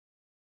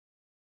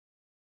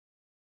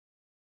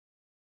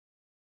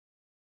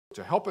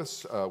To help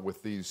us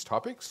with these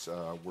topics,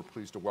 we're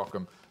pleased to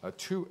welcome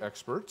two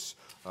experts.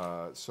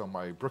 So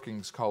my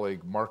Brookings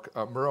colleague, Mark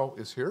Murrow,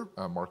 is here.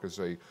 Mark is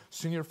a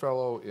senior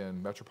fellow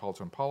in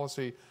metropolitan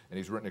policy, and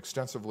he's written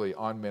extensively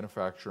on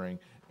manufacturing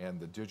and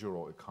the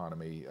digital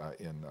economy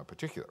in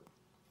particular.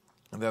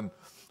 And then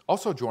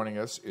also joining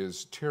us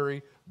is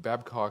Terry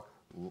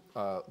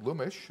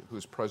Babcock-Lumish,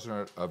 who's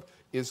president of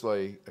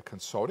Islay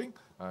Consulting.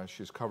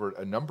 She's covered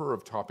a number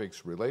of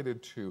topics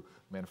related to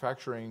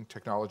manufacturing,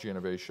 technology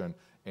innovation,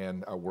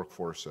 and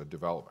workforce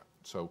development.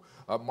 So,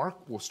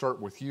 Mark, we'll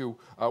start with you.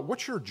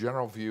 What's your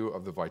general view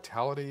of the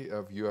vitality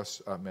of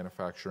U.S.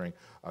 Manufacturing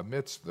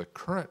amidst the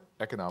current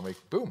economic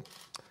boom?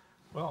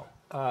 Well,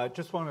 I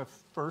just want to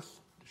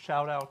first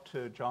shout out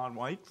to John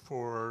White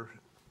for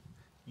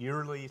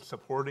yearly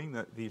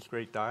supporting these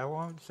great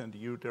dialogues, and to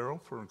you,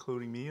 Daryl, for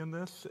including me in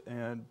this.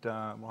 And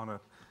I want to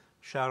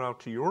shout out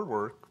to your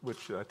work,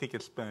 which I think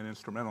it's been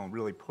instrumental in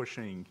really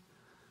pushing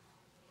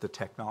the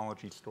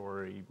technology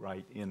story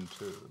right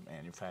into the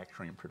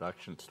manufacturing and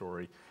production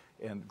story,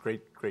 and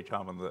great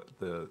job on the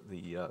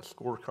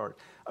scorecard.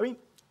 I mean,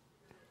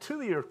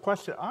 to your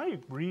question, I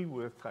agree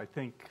with, I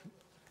think,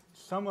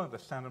 some of the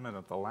sentiment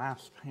of the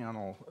last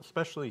panel,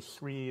 especially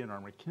Sri and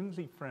our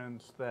McKinsey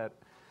friends, that,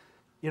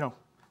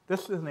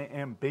 this is an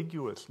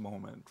ambiguous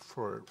moment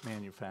for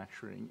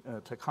manufacturing.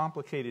 It's a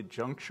complicated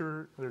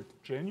juncture. There's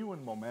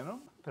genuine momentum.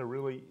 There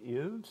really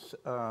is.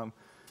 On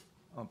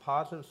the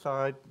positive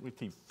side, we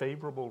see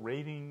favorable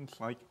ratings,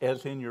 like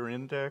as in your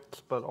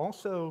index, but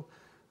also,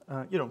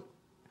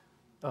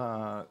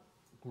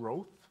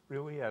 growth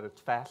really at its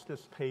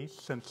fastest pace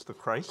since the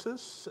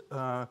crisis.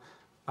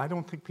 I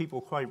don't think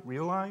people quite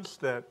realize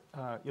that,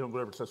 there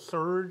was a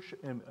surge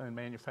in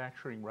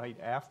manufacturing right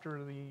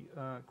after the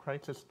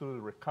crisis through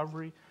the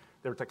recovery.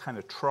 There's a kind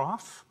of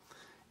trough.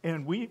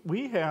 And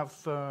we have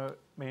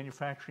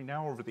manufacturing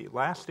now over the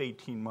last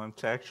 18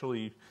 months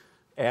actually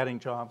adding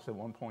jobs at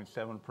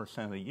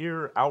 1.7% a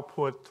year,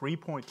 output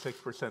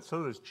 3.6%.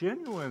 So there's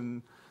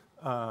genuine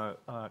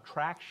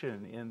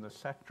traction in the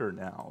sector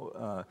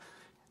now.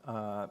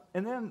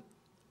 And then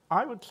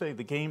I would say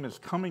the game is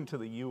coming to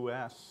the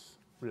U.S.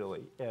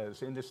 really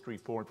as Industry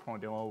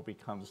 4.0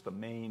 becomes the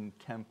main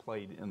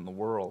template in the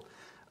world.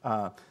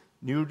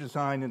 New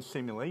design and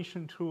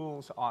simulation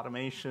tools,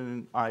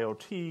 automation,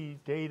 IoT,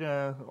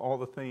 data, all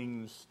the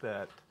things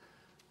that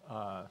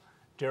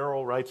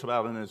Daryl writes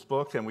about in his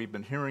book, and we've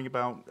been hearing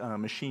about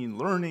machine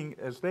learning,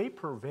 as they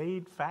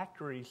pervade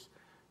factories.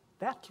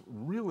 That's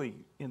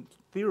really, in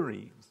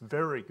theory,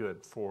 very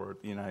good for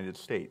the United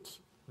States.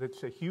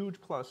 It's a huge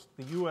plus.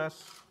 The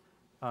U.S.,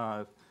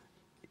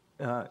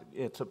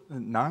 it's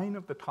 9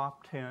 of the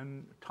top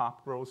 10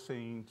 top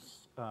grossing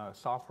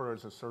software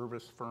as a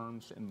service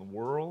firms in the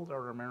world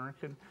are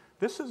American.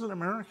 This is an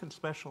American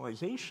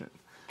specialization.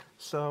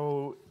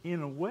 So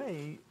in a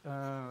way,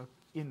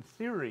 in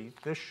theory,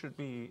 this should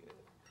be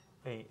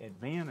an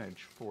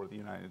advantage for the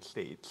United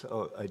States,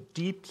 a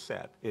deep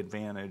set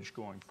advantage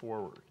going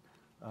forward.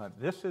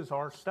 This is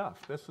our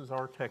stuff. This is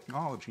our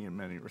technology in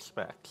many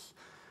respects.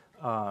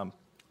 I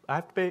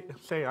have to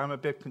say I'm a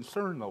bit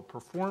concerned, though.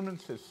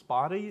 Performance is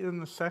spotty in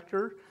the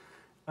sector.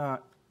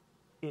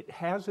 It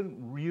hasn't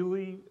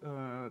really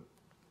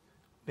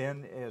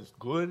been as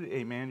good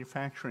a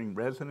manufacturing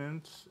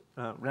renaissance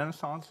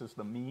as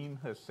the meme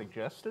has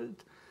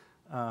suggested.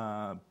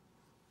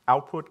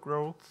 Output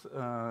growth,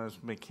 as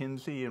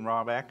McKinsey and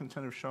Rob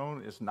Atkinson have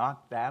shown, is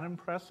not that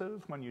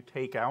impressive when you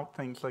take out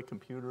things like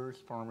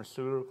computers,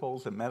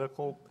 pharmaceuticals, and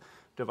medical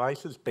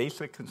devices.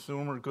 Basic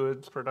consumer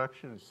goods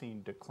production has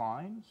seen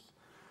declines.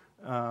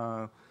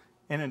 And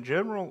in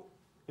general,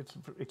 it's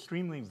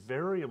extremely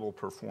variable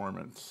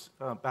performance.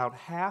 About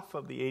half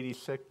of the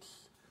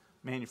 86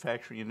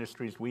 manufacturing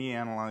industries we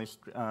analyzed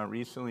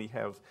recently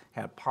have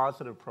had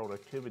positive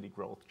productivity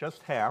growth,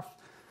 just half.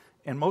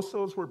 And most of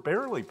those were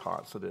barely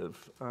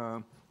positive.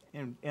 And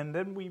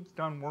then we've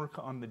done work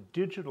on the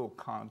digital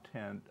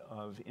content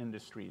of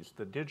industries,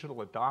 the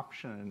digital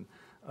adoption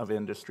of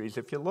industries.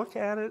 If you look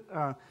at it,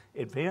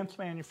 advanced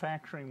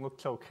manufacturing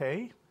looks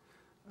okay,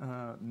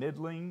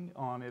 middling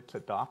on its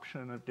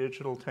adoption of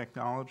digital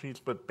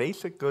technologies, but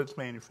basic goods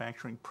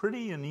manufacturing,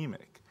 pretty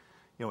anemic.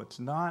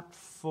 It's not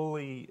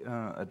fully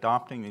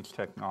adopting these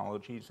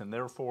technologies, and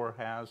therefore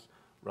has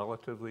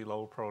relatively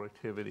low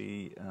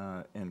productivity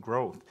and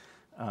growth.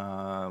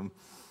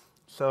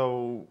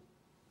 So,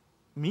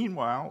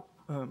 meanwhile,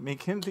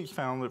 McKinsey's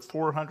found that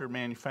 400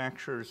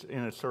 manufacturers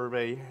in a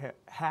survey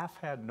half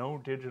had no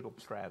digital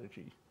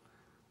strategy.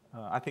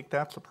 I think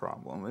that's a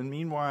problem. And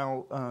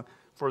meanwhile,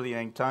 for the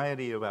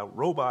anxiety about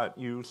robot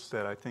use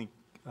that I think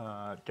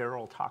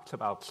Daryl talks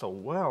about so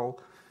well,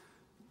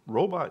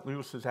 robot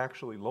use is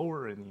actually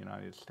lower in the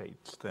United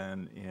States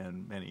than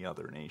in many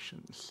other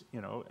nations.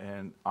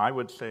 And I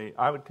would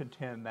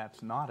contend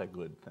that's not a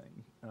good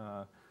thing.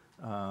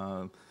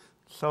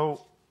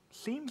 So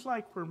seems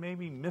like we're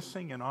maybe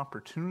missing an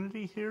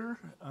opportunity here.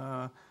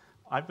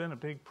 I've been a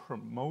big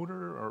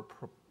promoter or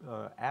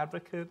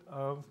advocate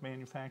of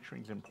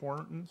manufacturing's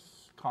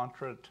importance,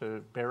 contra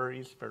to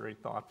Barry's very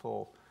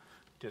thoughtful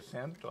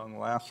dissent on the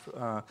last.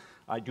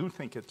 I do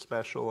think it's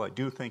special. I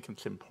do think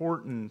it's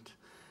important.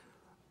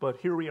 But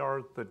here we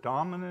are, the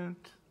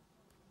dominant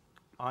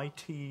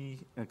IT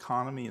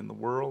economy in the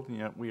world, and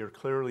yet we are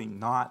clearly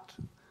not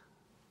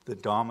the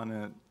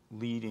dominant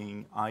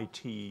leading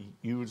IT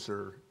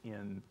user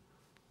in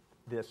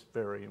this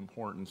very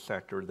important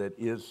sector that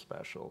is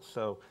special.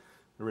 So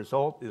the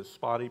result is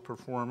spotty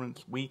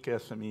performance, weak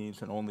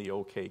SMEs, and only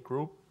okay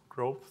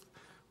growth.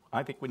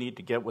 I think we need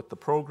to get with the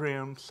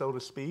program, so to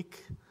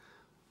speak.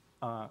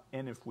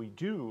 And if we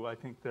do, I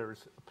think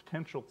there's a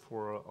potential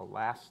for a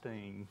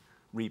lasting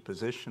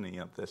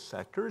repositioning of this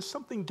sector. It's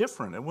something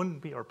different. It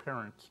wouldn't be our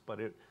parents, but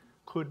it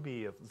could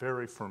be a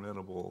very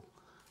formidable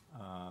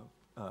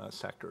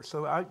sector.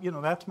 So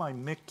that's my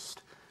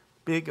mixed,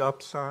 big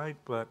upside,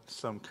 but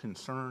some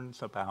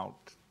concerns about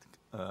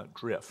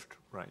drift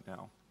right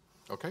now.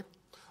 Okay.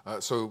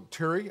 So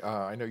Terry,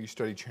 I know you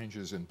study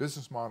changes in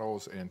business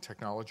models and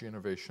technology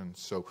innovation.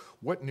 So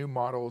what new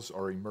models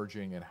are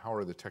emerging, and how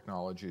are the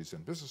technologies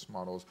and business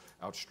models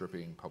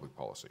outstripping public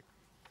policy?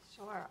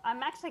 Sure.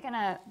 I'm actually going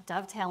to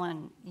dovetail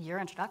on your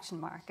introduction,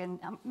 Mark, and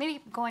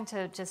maybe going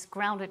to just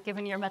ground it,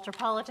 given your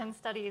metropolitan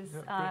studies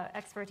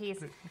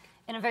expertise,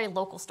 in a very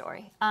local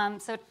story.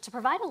 So to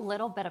provide a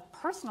little bit of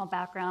personal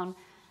background,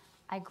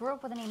 I grew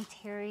up with the name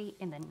Terry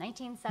in the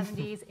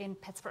 1970s in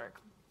Pittsburgh.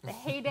 The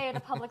heyday of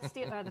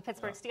the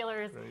Pittsburgh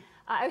Steelers. Right.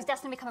 I was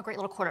destined to become a great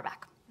little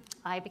quarterback.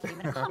 I became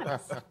an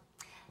economist.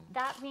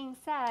 That being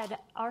said,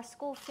 our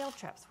school field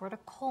trips were to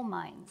coal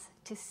mines,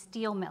 to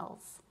steel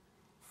mills,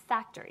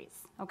 factories.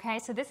 Okay,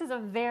 so this is a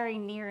very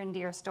near and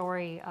dear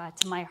story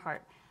to my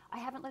heart. I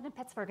haven't lived in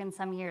Pittsburgh in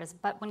some years,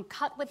 but when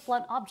cut with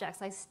blunt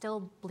objects, I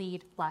still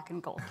bleed black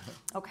and gold.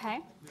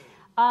 Okay.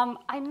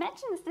 I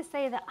mention this to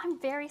say that I'm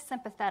very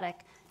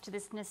sympathetic to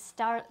this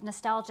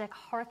nostalgic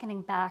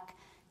hearkening back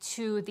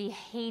to the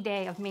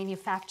heyday of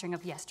manufacturing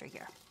of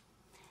yesteryear.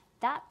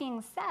 That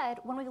being said,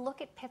 when we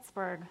look at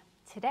Pittsburgh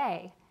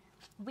today,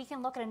 we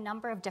can look at a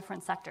number of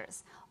different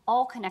sectors,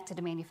 all connected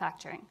to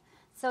manufacturing.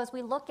 So as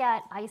we look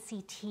at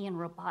ICT and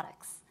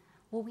robotics,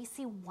 well, we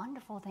see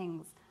wonderful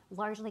things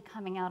largely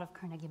coming out of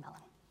Carnegie Mellon.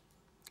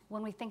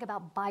 When we think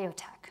about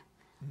biotech,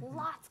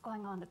 lots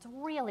going on that's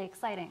really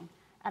exciting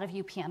out of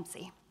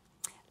UPMC.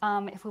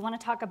 If we want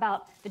to talk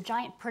about the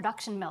giant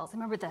production mills, I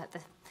remember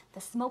the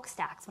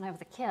smokestacks when I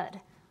was a kid.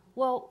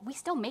 Well, we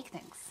still make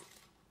things,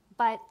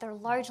 but they're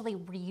largely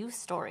reuse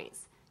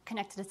stories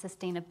connected to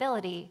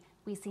sustainability.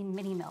 We see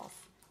mini mills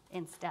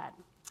instead.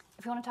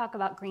 If you want to talk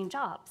about green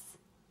jobs,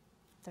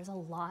 there's a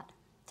lot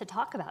to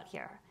talk about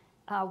here.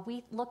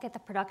 We look at the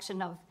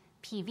production of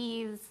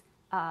PVs,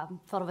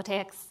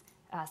 photovoltaics,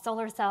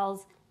 solar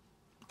cells.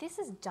 This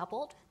has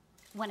doubled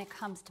when it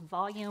comes to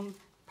volume,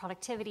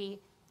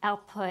 productivity,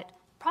 output,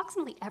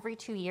 approximately every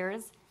 2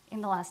 years in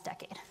the last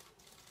decade.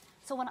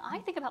 So when I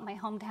think about my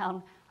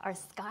hometown, our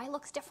sky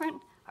looks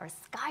different, our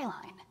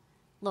skyline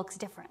looks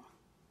different.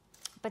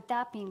 But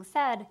that being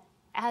said,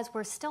 as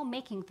we're still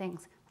making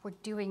things, we're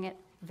doing it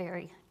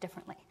very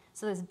differently.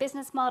 So there's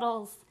business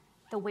models,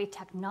 the way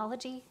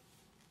technology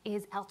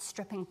is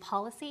outstripping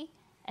policy,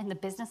 and the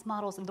business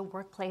models and the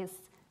workplace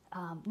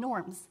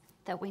norms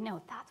that we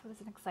know. That's what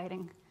is an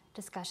exciting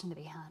discussion to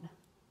be had.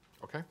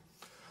 Okay.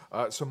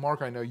 So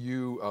Mark, I know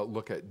you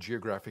look at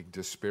geographic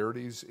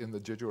disparities in the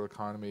digital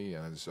economy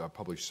and has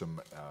published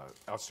some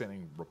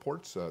outstanding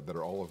reports that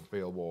are all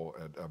available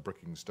at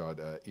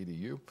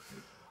brookings.edu.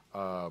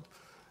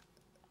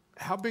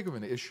 How big of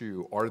an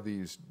issue are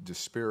these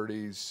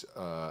disparities?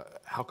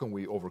 How can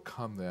we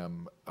overcome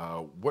them?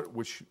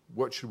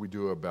 What should we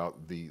do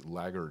about the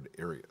laggard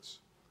areas?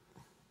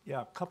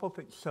 Yeah, a couple of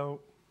things.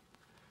 So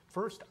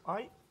first,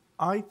 my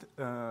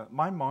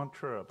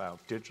mantra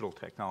about digital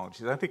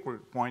technologies, I think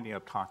we're winding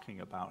up talking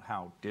about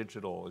how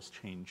digital is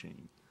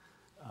changing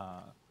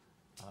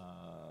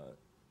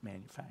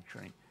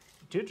manufacturing.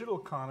 Digital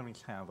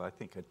economies have, I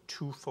think, a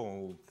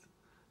twofold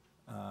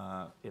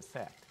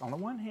effect. On the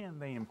one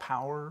hand, they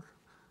empower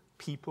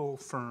people,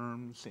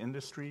 firms,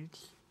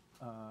 industries,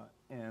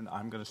 and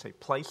I'm going to say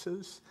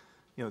places.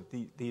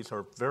 These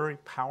are very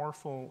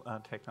powerful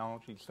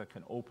technologies that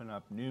can open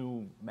up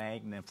new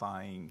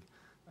magnifying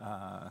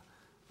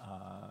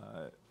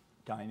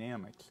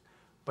dynamics.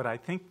 But I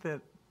think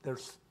that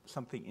there's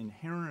something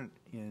inherent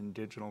in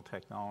digital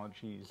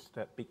technologies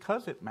that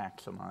because it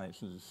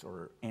maximizes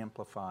or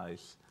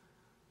amplifies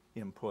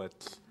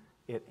inputs,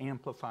 it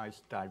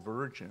amplifies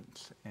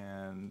divergence.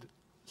 And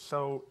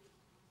so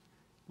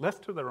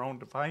left to their own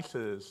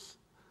devices,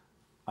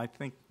 I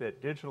think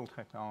that digital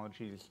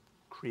technologies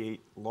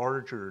create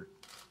larger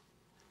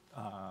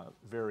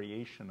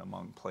variation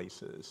among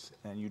places,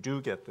 and you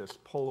do get this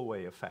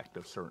pull-away effect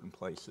of certain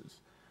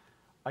places.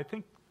 I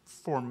think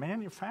for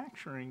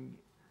manufacturing,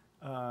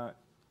 there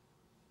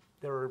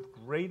are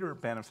greater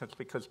benefits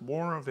because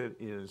more of it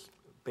is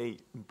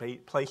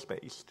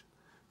place-based.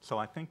 So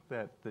I think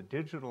that the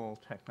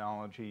digital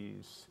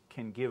technologies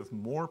can give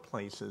more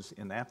places,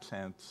 in that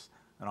sense,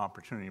 an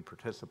opportunity to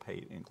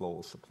participate in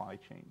global supply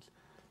chains.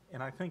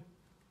 And I think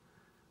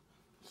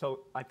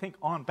So I think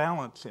on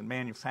balance in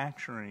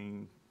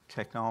manufacturing,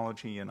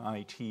 technology and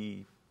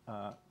IT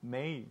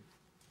may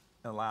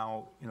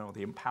allow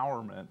the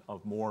empowerment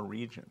of more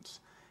regions.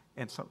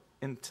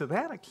 And to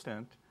that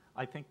extent,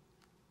 I think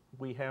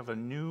we have a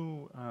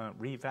new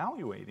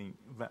reevaluation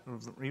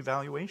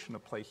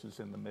of places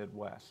in the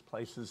Midwest,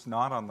 places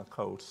not on the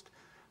coast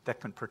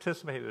that can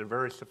participate at a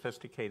very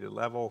sophisticated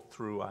level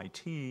through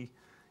IT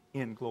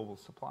in global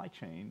supply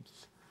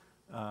chains,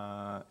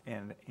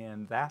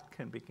 and that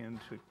can begin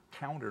to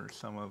counter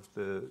some of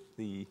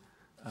the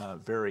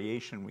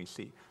variation we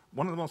see.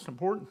 One of the most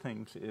important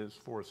things is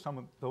for some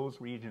of those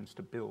regions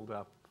to build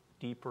up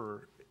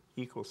deeper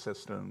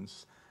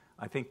ecosystems.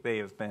 I think they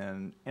have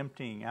been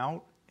emptying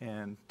out,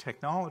 and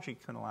technology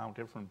can allow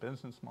different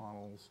business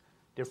models,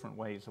 different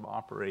ways of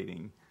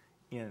operating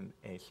in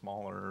a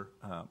smaller,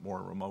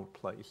 more remote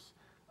place.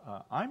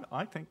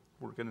 I think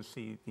we're going to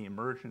see the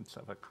emergence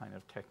of a kind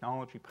of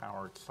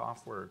technology-powered,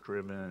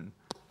 software-driven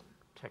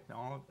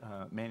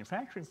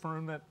manufacturing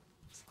firm that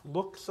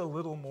looks a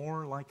little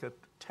more like a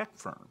tech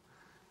firm.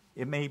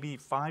 It may be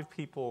 5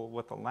 people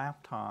with a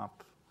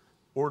laptop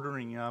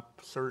ordering up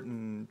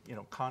certain,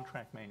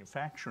 contract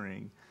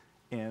manufacturing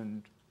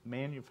and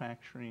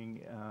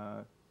manufacturing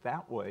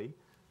that way,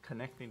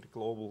 connecting to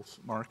global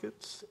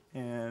markets.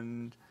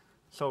 And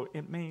so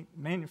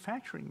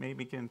manufacturing may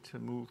begin to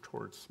move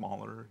towards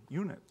smaller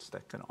units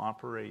that can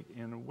operate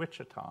in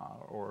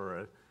Wichita or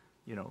a,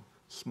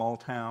 small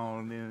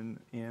town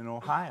in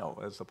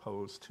Ohio, as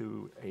opposed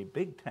to a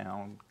big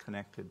town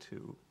connected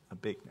to a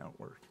big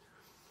network.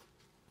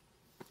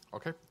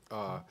 Okay.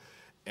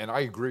 And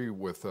I agree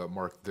with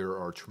Mark. There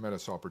are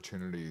tremendous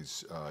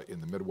opportunities in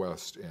the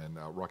Midwest and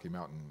Rocky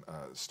Mountain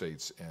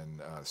states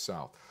and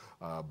South.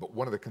 But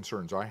one of the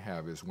concerns I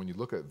have is when you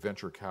look at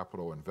venture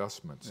capital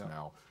investments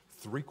now,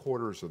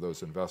 3/4 of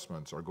those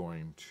investments are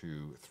going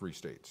to 3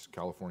 states,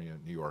 California,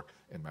 New York,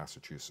 and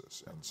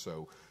Massachusetts. And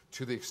so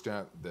to the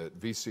extent that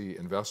VC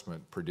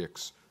investment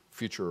predicts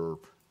future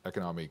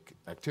economic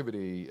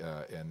activity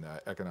and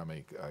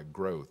economic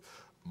growth,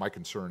 my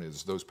concern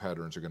is those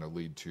patterns are going to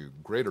lead to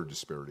greater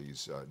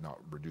disparities, not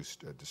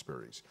reduced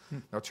disparities.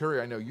 Now,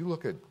 Terry, I know you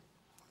look at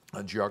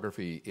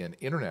geography in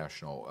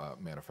international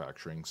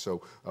manufacturing.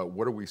 So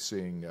what are we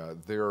seeing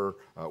there?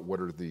 What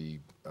are the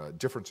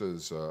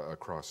differences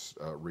across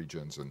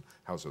regions, and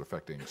how's it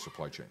affecting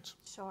supply chains?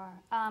 Sure.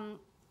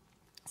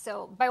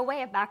 So by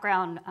way of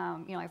background,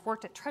 I've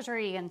worked at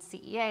Treasury and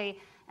CEA,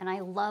 and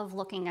I love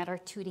looking at our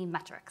 2D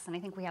metrics. And I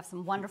think we have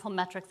some wonderful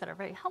metrics that are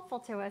very helpful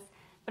to us.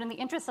 But in the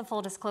interest of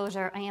full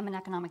disclosure, I am an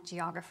economic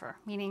geographer,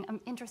 meaning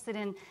I'm interested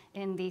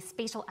in the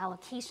spatial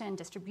allocation,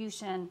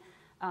 distribution,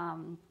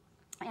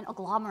 and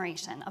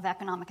agglomeration of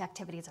economic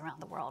activities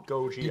around the world.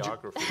 Go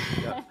geography.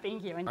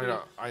 Thank you.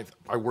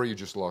 I worry you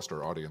just lost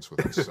our audience with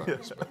this.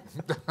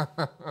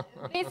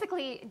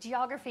 Basically,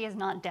 geography is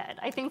not dead.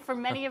 I think for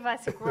many of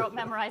us who grew up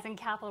memorizing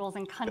capitals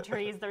and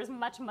countries, there's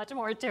much, much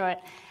more to it.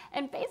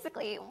 And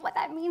basically, what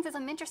that means is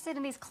I'm interested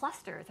in these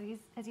clusters.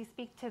 As you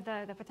speak to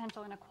the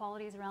potential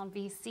inequalities around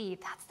VC,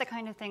 that's the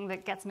kind of thing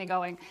that gets me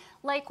going.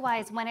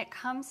 Likewise, when it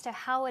comes to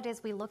how it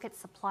is we look at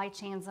supply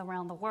chains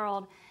around the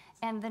world,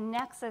 and the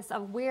nexus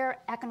of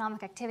where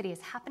economic activity is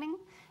happening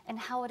and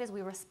how it is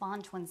we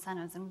respond to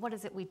incentives and what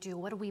is it we do,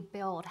 what do we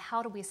build,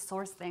 how do we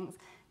source things.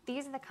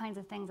 These are the kinds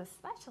of things,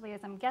 especially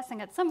as I'm guessing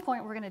at some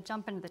point we're going to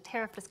jump into the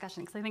tariff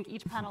discussion, because I think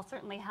each panel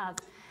certainly has.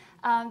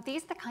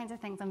 These are the kinds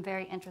of things I'm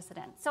very interested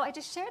in. So I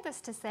just shared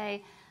this to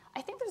say,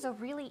 I think there's a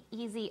really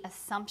easy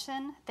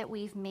assumption that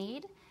we've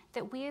made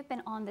that we have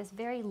been on this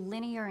very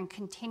linear and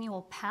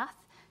continual path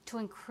to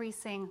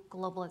increasing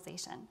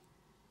globalization.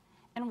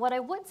 And what I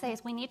would say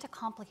is we need to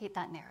complicate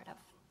that narrative.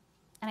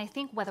 And I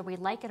think whether we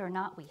like it or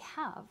not, we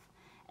have.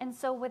 And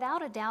so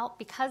without a doubt,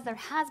 because there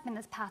has been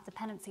this path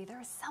dependency, there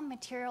are some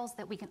materials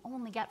that we can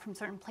only get from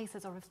certain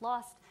places, or we've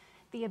lost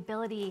the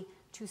ability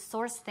to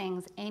source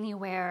things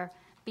anywhere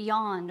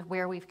beyond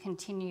where we've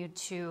continued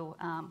to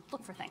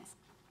look for things.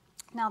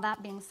 Now,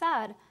 that being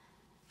said,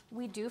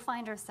 we do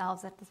find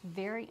ourselves at this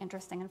very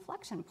interesting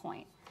inflection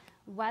point.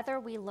 Whether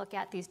we look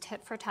at these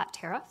tit-for-tat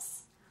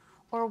tariffs,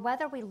 or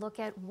whether we look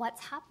at what's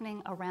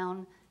happening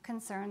around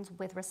concerns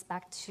with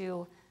respect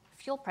to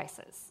fuel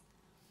prices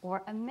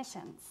or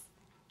emissions,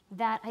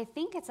 that I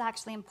think it's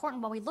actually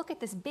important when we look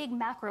at this big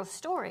macro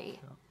story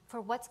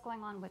for what's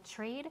going on with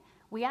trade,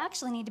 we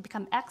actually need to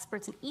become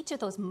experts in each of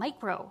those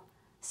micro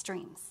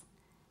streams.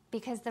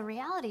 Because the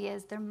reality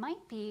is there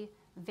might be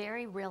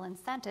very real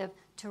incentive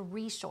to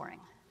reshoring.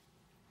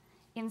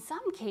 In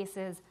some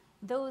cases,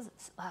 those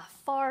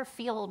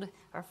far-field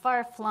or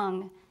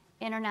far-flung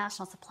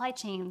international supply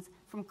chains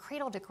from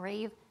cradle to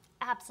grave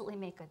absolutely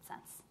make good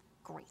sense.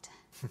 Great.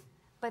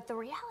 But the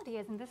reality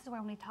is, and this is where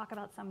when we talk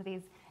about some of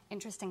these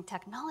interesting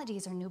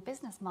technologies or new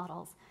business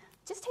models,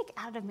 just take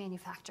additive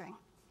manufacturing.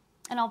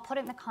 And I'll put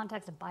it in the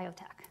context of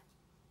biotech.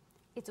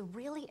 It's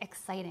really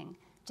exciting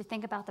to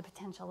think about the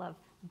potential of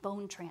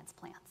bone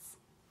transplants,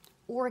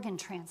 organ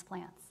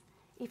transplants.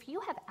 If you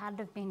have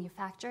additive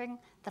manufacturing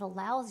that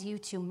allows you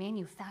to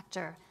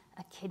manufacture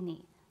a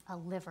kidney, a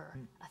liver,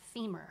 a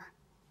femur,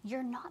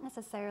 you're not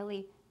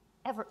necessarily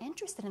ever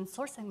interested in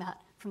sourcing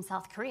that from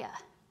South Korea,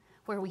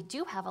 where we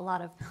do have a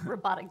lot of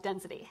robotic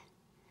density.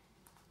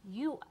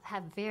 You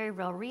have very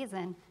real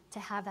reason to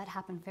have that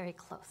happen very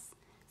close.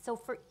 So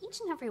for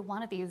each and every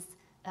one of these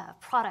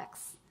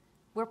products,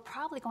 we're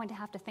probably going to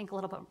have to think a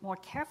little bit more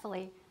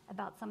carefully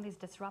about some of these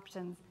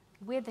disruptions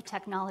with the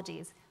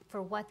technologies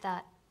for what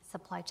that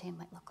supply chain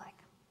might look like.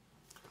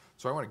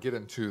 So I want to get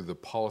into the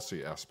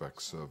policy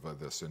aspects of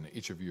this, and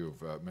each of you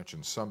have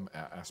mentioned some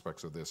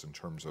aspects of this in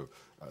terms of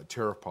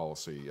tariff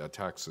policy,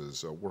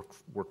 taxes,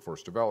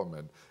 workforce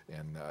development,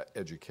 and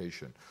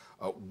education.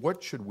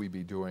 What should we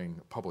be doing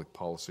public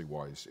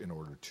policy-wise in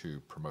order to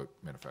promote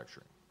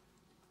manufacturing?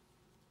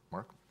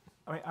 Mark?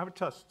 I mean, I would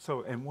just,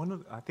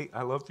 I think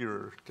I loved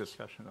your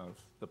discussion of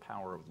the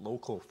power of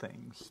local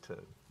things to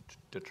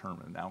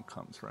determine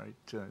outcomes, right?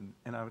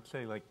 And I would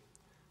say, like,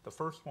 the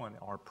first one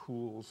are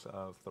pools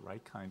of the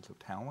right kinds of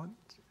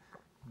talent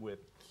with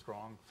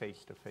strong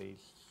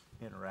face-to-face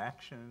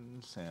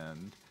interactions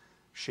and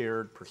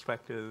shared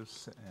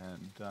perspectives.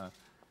 And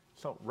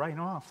so right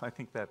off, I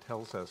think that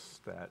tells us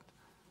that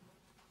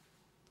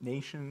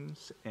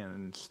nations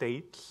and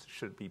states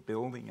should be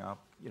building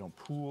up,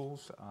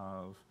 pools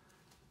of,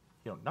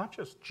 not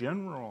just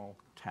general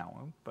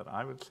talent, but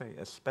I would say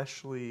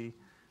especially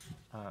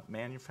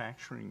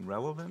manufacturing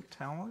relevant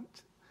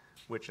talent,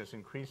 which is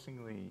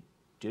increasingly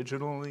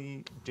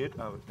digitally,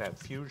 that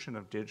fusion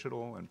of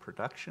digital and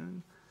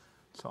production.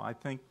 So I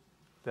think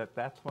that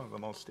that's one of the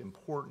most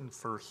important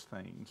first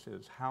things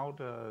is how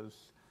does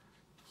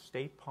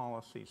state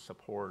policy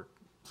support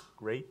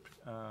great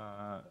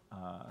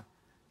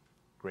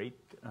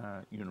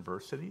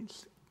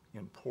universities,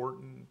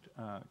 important,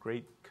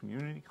 great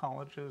community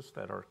colleges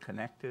that are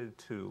connected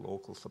to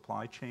local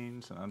supply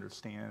chains and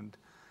understand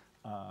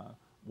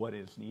what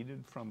is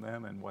needed from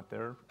them and what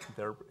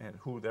and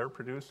who they're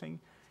producing,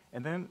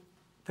 and then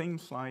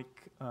things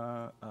like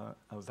a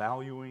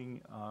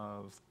valuing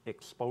of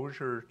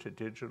exposure to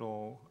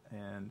digital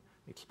and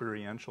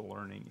experiential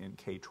learning in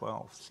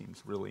K-12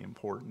 seems really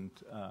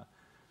important.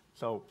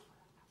 So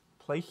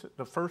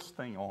the first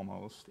thing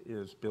almost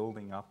is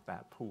building up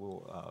that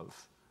pool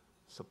of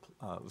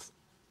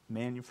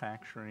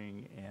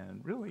manufacturing and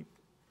really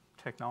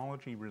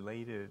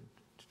technology-related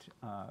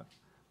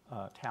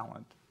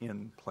talent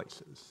in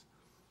places.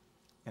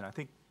 And I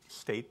think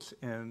states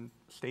and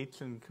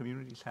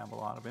communities have a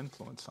lot of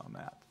influence on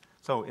that.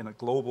 So in a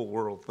global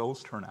world,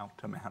 those turn out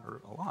to matter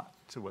a lot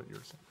to what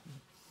you're saying.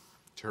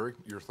 Terry,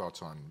 your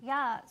thoughts on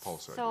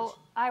policy so ideas?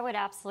 I would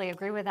absolutely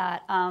agree with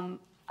that.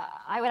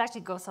 I would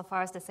actually go so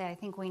far as to say I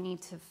think we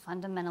need to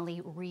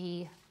fundamentally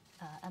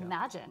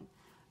reimagine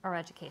our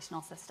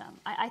educational system.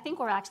 I think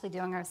we're actually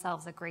doing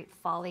ourselves a great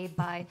folly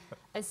by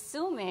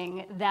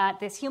assuming that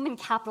this human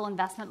capital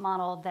investment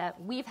model that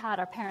we've had,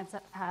 our parents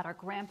have had, our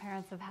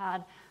grandparents have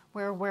had,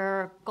 where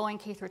we're going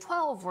K through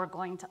 12, we're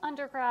going to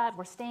undergrad,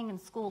 we're staying in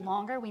school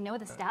longer, we know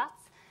the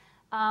stats.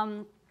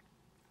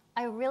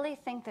 I really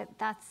think that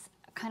that's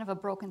kind of a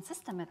broken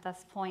system at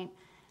this point.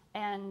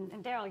 And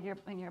Daryl,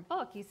 in your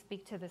book, you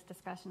speak to this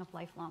discussion of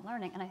lifelong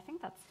learning, and I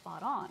think that's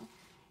spot on.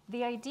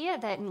 The idea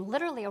that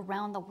literally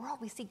around the world,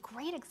 we see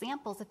great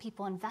examples of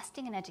people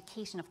investing in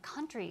education, of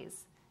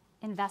countries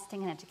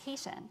investing in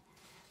education.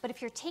 But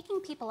if you're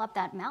taking people up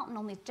that mountain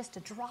only just to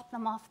drop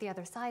them off the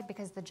other side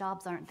because the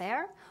jobs aren't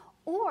there,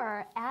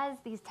 or as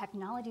these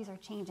technologies are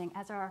changing,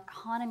 as our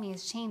economy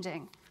is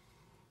changing,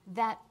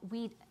 that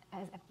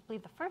as I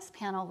believe the first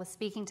panel was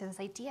speaking to this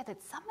idea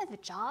that some of the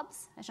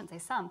jobs, I shouldn't say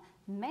some,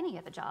 many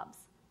of the jobs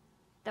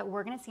that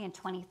we're going to see in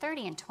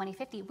 2030 and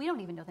 2050, we don't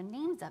even know the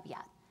names of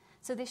yet.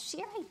 So the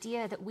sheer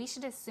idea that we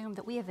should assume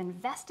that we have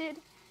invested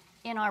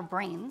in our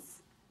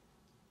brains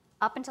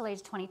up until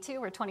age 22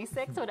 or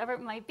 26, whatever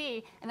it might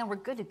be, and then we're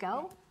good to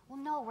go, well,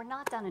 no, we're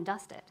not done and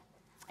dusted.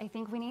 I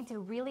think we need to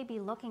really be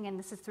looking, and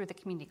this is through the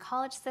community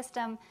college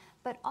system,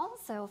 but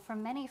also for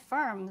many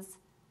firms,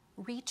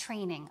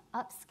 retraining,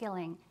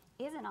 upskilling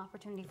is an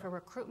opportunity for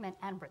recruitment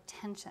and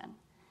retention.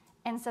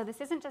 And so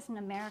this isn't just an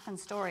American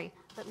story,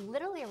 but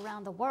literally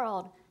around the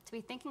world, to be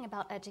thinking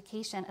about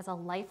education as a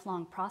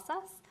lifelong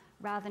process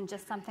rather than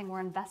just something we're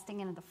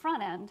investing in at the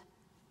front end,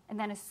 and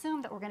then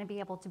assume that we're going to be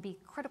able to be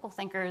critical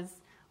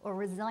thinkers or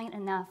resilient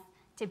enough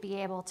to be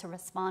able to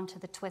respond to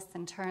the twists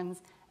and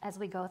turns as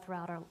we go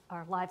throughout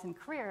our lives and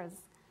careers.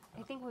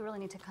 I think we really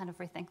need to kind of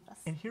rethink this.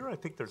 And here I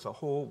think there's a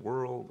whole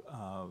world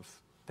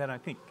that I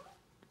think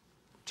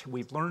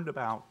we've learned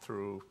about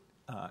through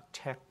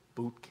tech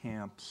boot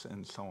camps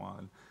and so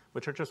on,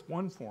 which are just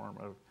one form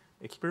of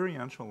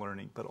experiential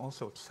learning, but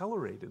also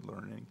accelerated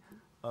learning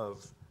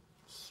of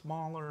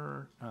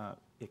smaller,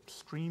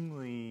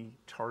 extremely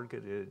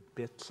targeted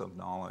bits of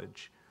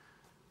knowledge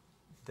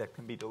that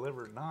can be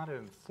delivered not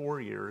in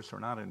 4 years or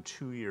not in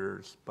 2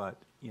 years, but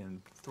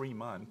in 3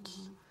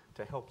 months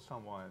to help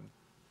someone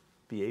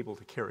be able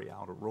to carry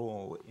out a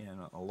role in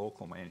a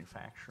local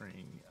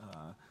manufacturing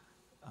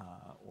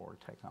or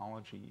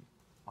technology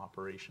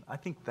operation. I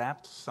think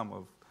that's some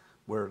of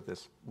where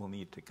this will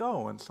need to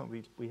go. And so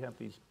we have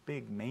these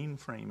big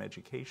mainframe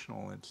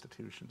educational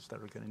institutions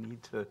that are going to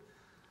need to,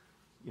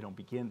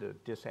 begin to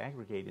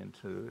disaggregate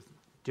into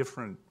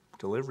different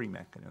delivery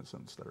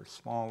mechanisms that are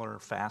smaller,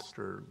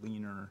 faster,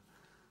 leaner.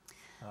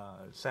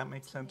 Does that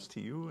make sense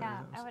to you? Yeah,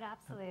 I would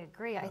absolutely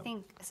agree. I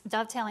think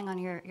dovetailing on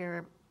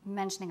your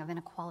mentioning of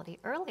inequality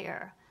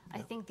earlier, I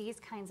think these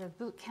kinds of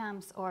boot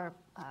camps or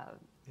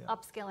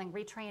upskilling,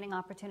 retraining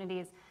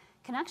opportunities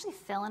can actually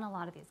fill in a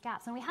lot of these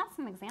gaps. And we have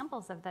some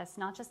examples of this,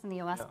 not just in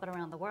the US, but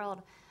around the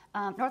world.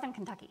 Northern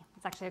Kentucky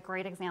is actually a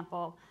great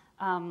example.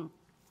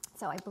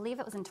 So I believe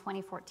it was in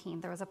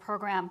 2014. There was a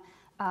program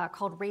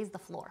called Raise the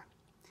Floor.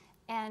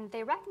 And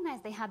they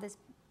recognized they had this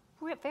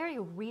very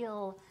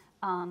real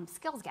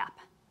skills gap.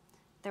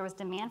 There was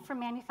demand for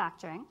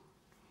manufacturing,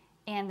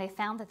 and they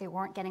found that they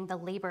weren't getting the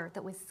labor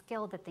that was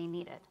skilled that they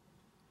needed.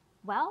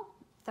 Well,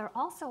 there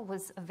also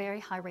was a very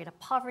high rate of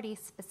poverty,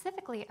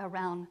 specifically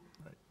around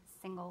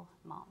single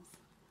moms.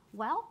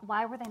 Well,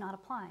 why were they not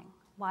applying?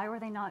 Why were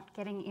they not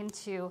getting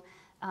into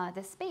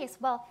this space?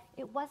 Well,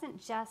 it wasn't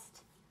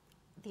just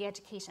the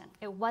education.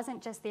 It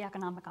wasn't just the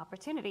economic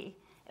opportunity.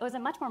 It was a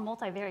much more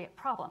multivariate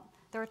problem.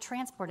 There are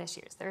transport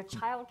issues. There are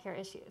childcare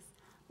issues.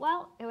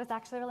 Well, it was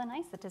actually really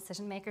nice that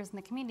decision makers in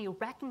the community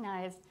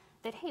recognized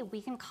that, hey, we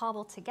can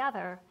cobble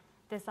together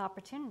this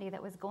opportunity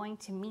that was going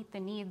to meet the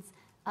needs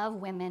of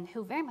women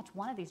who very much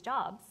wanted these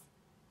jobs.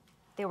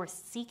 They were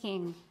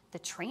seeking the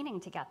training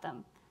to get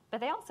them, but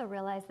they also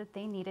realized that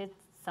they needed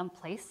some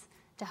place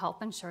to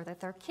help ensure that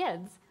their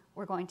kids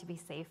were going to be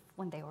safe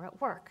when they were at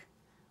work.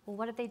 Well,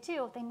 what did they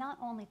do? They not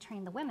only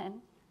trained the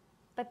women,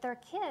 but their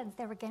kids,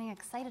 they were getting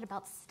excited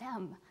about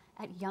STEM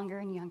at younger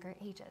and younger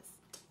ages.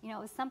 It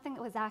was something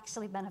that was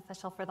actually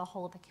beneficial for the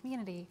whole of the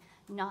community,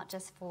 not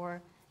just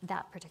for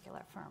that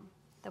particular firm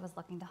that was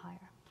looking to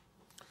hire.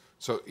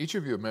 So each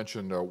of you have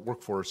mentioned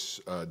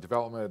workforce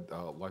development,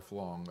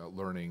 lifelong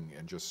learning,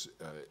 and just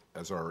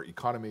as our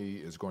economy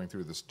is going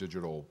through this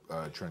digital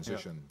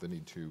transition, the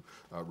need to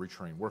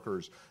retrain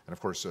workers. And of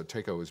course,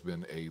 TACO has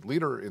been a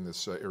leader in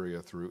this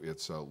area through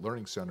its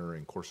learning center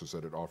and courses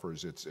that it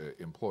offers its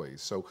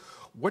employees. So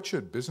what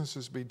should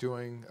businesses be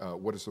doing?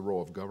 What is the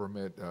role of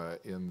government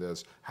in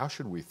this? How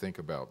should we think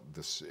about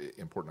this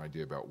important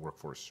idea about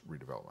workforce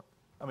redevelopment?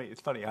 I mean,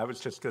 it's funny. I was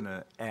just going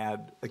to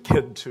add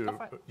again to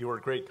your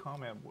great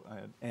comment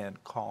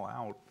and call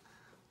out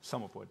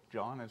some of what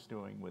John is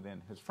doing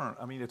within his firm.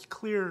 I mean, it's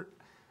clear,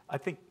 I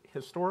think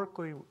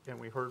historically, and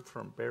we heard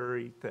from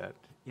Barry that,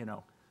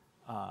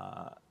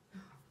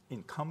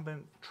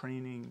 incumbent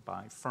training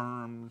by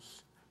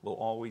firms will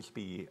always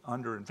be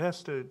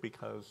underinvested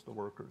because the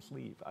workers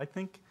leave. I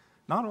think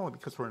not only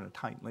because we're in a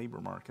tight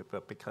labor market,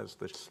 but because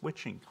the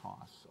switching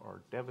costs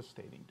are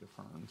devastating to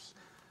firms.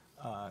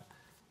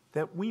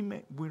 That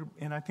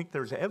and I think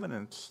there's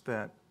evidence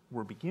that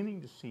we're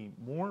beginning to see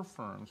more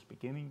firms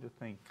beginning to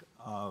think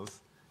of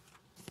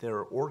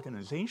their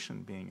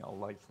organization being a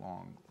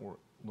lifelong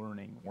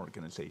learning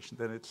organization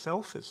that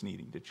itself is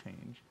needing to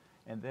change,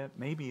 and that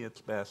maybe it's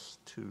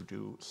best to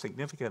do a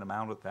significant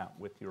amount of that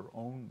with your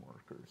own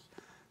workers.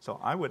 So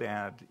I would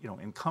add,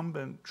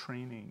 incumbent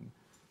training,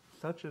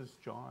 such as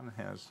John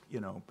has,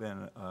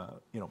 been,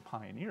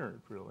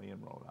 pioneered really in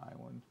Rhode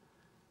Island,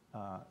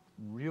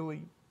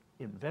 really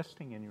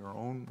investing in your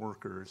own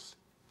workers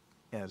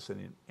as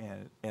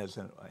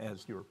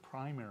your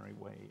primary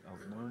way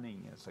of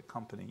learning as a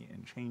company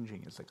and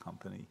changing as a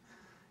company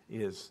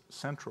is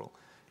central.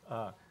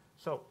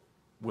 So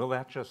will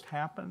that just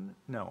happen?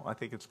 No, I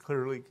think it's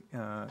clearly,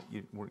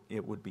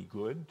 it would be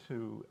good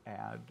to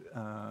add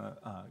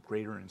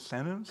greater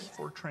incentives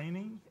for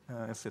training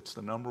if it's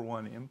the number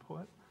one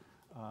input.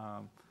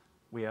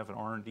 We have an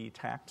R&D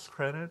tax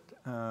credit.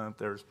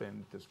 There's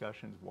been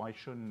discussions, why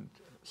shouldn't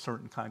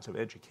certain kinds of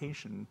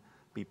education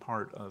be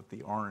part of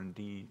the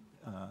R&D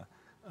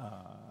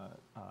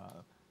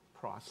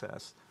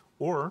process,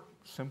 or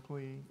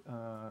simply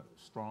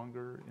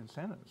stronger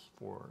incentives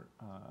for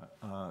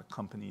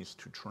companies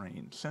to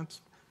train,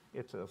 since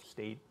it's of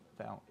state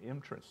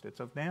interest, it's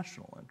of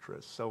national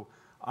interest. So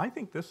I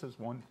think this is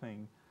one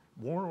thing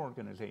more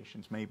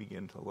organizations may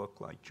begin to look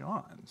like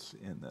John's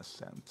in this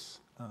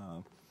sense.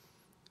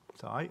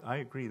 So I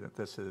agree that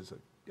this is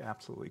an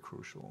absolutely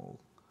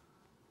crucial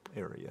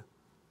area.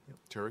 Yep.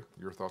 Terry,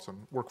 your thoughts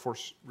on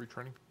workforce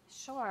retraining?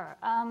 Sure.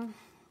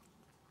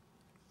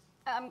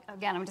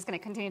 Again, I'm just going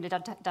to continue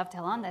to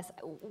dovetail on this.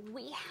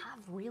 We have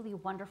really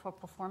wonderful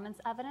performance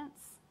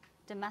evidence,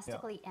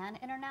 domestically and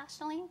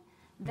internationally,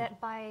 that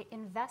by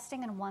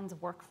investing in one's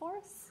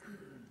workforce,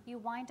 you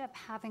wind up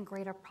having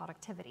greater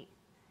productivity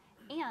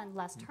and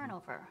less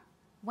turnover.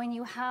 When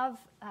you have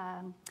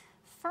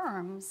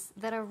firms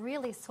that are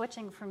really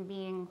switching from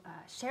being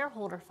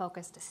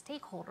shareholder-focused to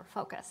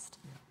stakeholder-focused.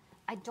 Yeah.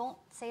 I don't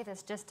say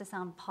this just to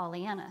sound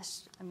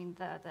Pollyannish. I mean,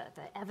 the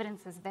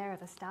evidence is there,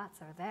 the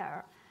stats are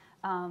there.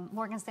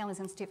 Morgan Stanley's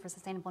Institute for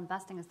Sustainable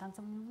Investing has done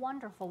some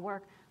wonderful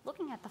work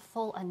looking at the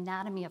full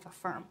anatomy of a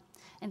firm.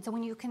 And so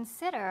when you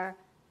consider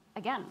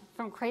again,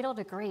 from cradle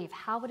to grave,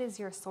 how it is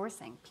you're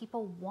sourcing.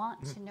 People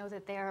want to know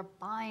that they're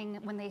buying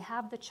when they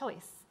have the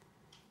choice.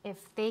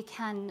 If they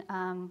can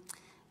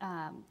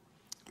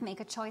make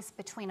a choice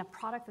between a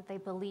product that they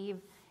believe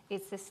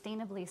is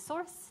sustainably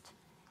sourced,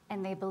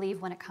 and they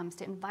believe when it comes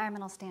to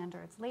environmental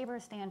standards, labor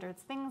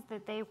standards, things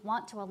that they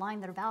want to align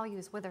their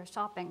values with their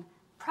shopping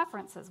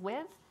preferences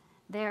with,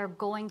 they're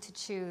going to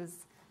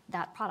choose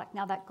that product.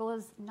 Now that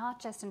goes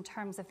not just in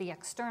terms of the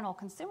external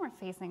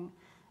consumer-facing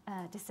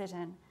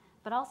decision,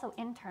 but also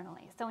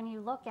internally. So when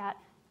you look at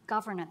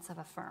governance of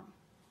a firm,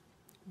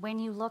 when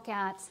you look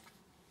at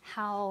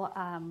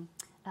how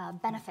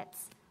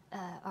benefits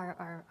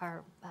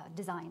are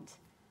designed,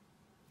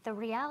 the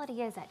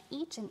reality is that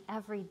each and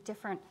every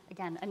different,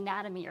 again,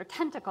 anatomy or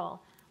tentacle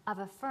of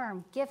a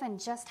firm, given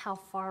just how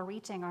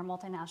far-reaching our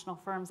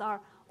multinational firms are,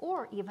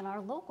 or even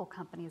our local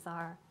companies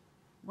are,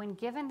 when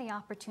given the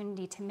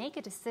opportunity to make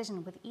a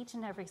decision with each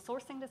and every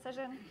sourcing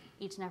decision,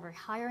 each and every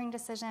hiring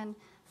decision,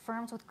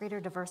 firms with greater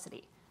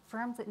diversity,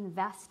 firms that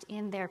invest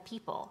in their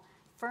people,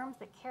 firms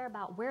that care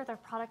about where their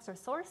products are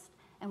sourced,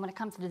 and when it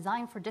comes to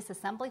design for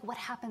disassembly, what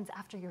happens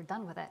after you're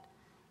done with it.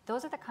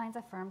 Those are the kinds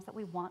of firms that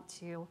we want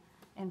to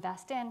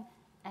invest in,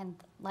 and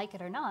like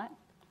it or not,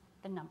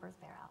 the numbers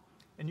bear out.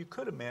 And you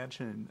could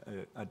imagine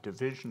a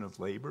division of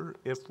labor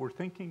if we're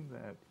thinking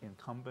that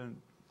incumbent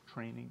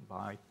training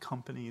by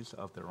companies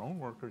of their own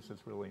workers is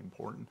really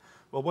important.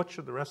 Well, what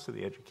should the rest of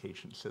the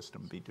education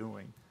system be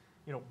doing?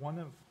 You know,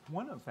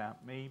 one of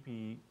that may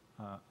be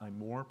a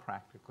more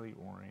practically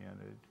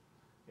oriented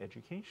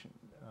education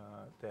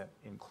that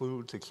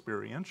includes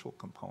experiential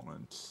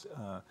components.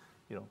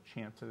 You know,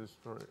 chances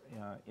for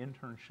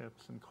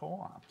internships and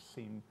co-ops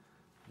seem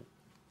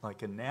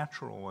like a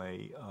natural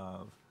way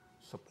of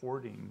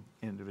supporting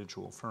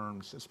individual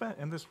firms,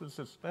 and this was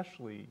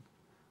especially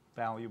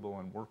valuable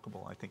and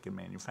workable, I think, in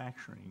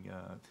manufacturing.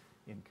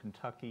 In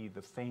Kentucky,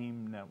 the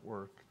FAME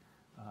network,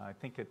 I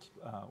think it's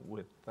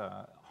with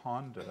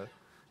Honda,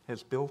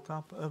 has built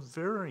up a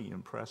very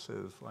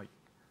impressive, like,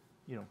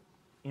 you know,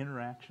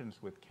 interactions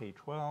with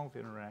K-12,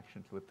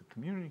 interactions with the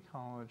community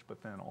college,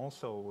 but then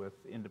also with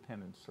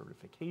independent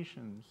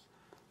certifications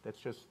that's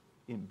just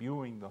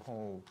imbuing the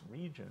whole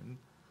region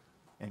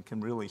and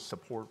can really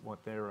support what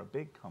a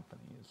big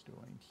company is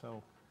doing.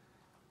 So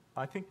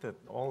I think that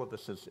all of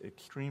this is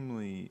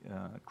extremely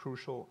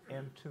crucial,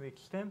 and to the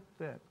extent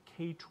that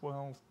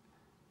K-12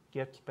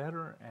 gets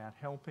better at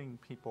helping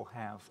people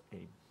have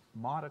a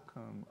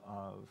modicum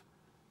of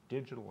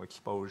digital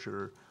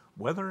exposure,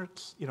 whether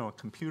it's, you know, a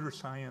computer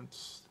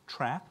science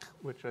track,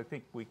 which I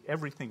think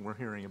everything we're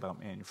hearing about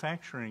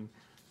manufacturing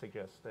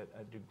suggests that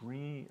a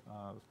degree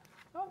of,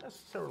 not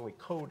necessarily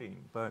coding,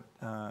 but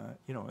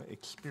you know,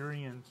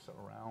 experience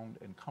around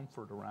and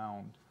comfort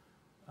around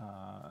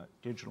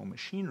digital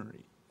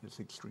machinery is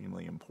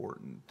extremely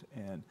important.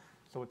 And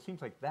so it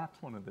seems like that's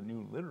one of the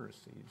new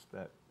literacies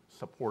that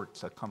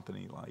supports a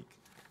company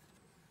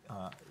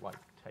like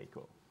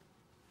Tyco.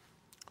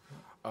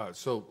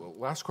 So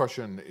last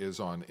question is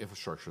on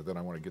infrastructure. Then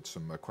I want to get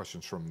some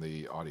questions from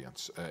the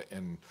audience.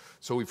 And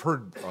so we've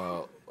heard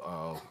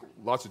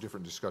lots of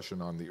different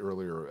discussion on the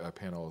earlier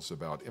panels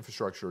about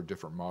infrastructure,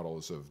 different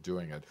models of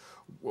doing it.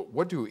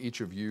 What do each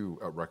of you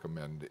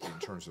recommend in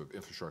terms of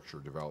infrastructure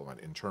development,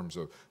 in terms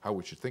of how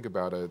we should think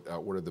about it?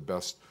 What are the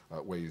best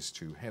ways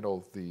to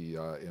handle the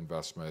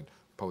investment,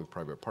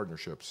 public-private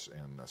partnerships,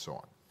 and so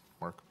on?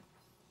 Mark?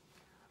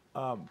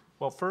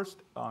 Well, first,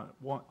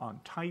 on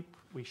type,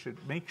 we should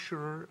make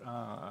sure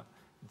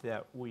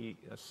that we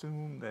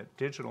assume that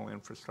digital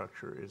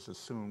infrastructure is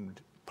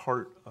assumed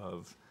part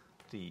of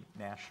the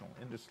national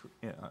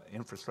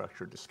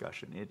infrastructure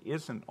discussion. It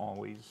isn't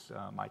always.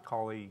 My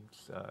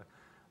colleagues,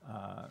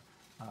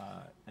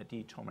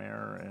 Adi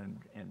Tomer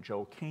and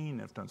Joe Kane,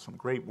 have done some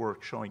great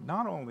work showing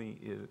not only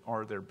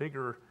are there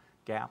bigger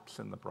gaps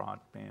in the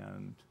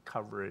broadband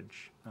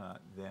coverage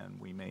than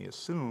we may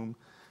assume,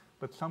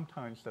 but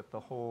sometimes that the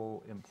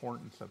whole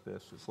importance of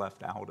this is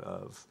left out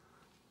of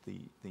the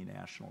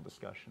national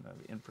discussion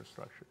of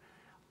infrastructure.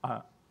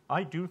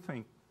 I do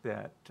think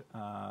that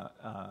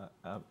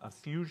a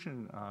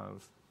fusion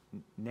of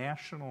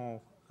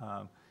national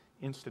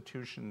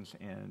institutions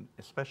and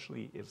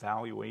especially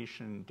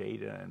evaluation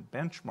data and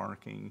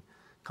benchmarking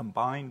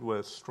combined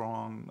with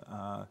strong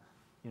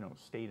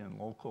state and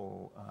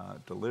local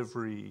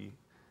delivery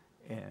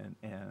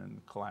and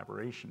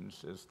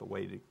collaborations is the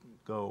way to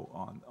go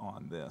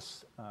on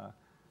this.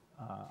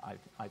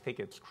 I think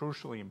it's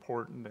crucially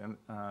important,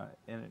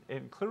 and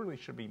it clearly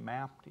should be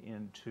mapped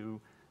into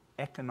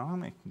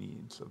economic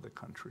needs of the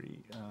country.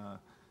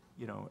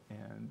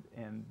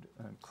 And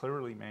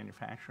clearly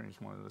manufacturing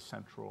is one of the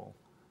central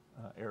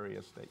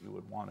areas that you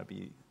would want to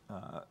be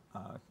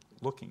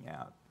looking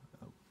at.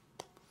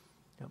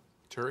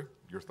 Terry,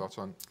 your thoughts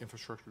on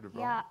infrastructure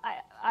development? Yeah,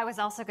 I was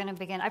also going to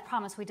begin. I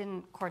promise we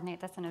didn't coordinate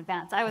this in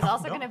advance. I was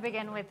also going to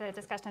begin with the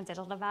discussion of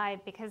digital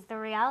divide, because the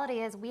reality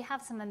is we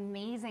have some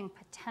amazing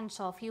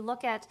potential. If you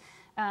look at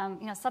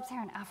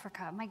sub-Saharan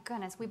Africa, my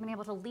goodness, we've been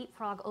able to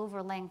leapfrog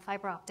over laying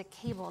fiber optic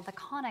cable, the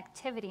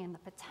connectivity and the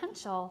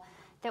potential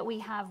that we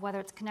have, whether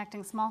it's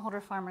connecting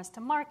smallholder farmers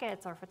to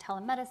markets or for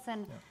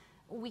telemedicine,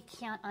 we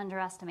can't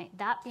underestimate.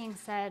 That being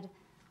said,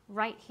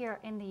 right here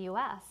in the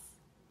US,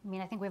 I mean,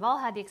 I think we've all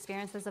had the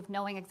experiences of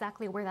knowing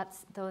exactly where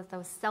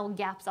those cell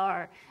gaps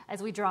are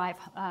as we drive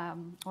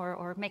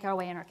or make our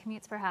way in our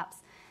commutes, perhaps.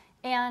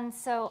 And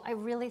so I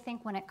really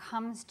think when it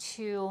comes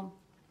to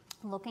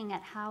looking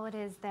at how it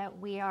is that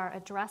we are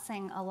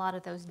addressing a lot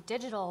of those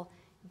digital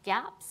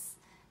gaps,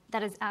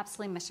 that is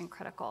absolutely mission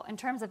critical. In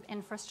terms of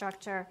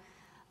infrastructure,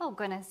 oh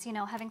goodness, you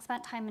know, having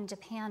spent time in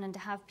Japan and to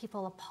have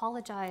people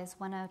apologize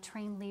when a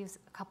train leaves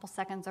a couple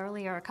seconds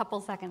early or a couple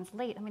seconds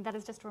late, I mean, that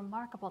is just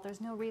remarkable. There's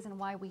no reason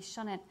why we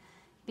shouldn't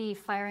be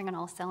firing on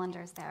all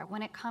cylinders there.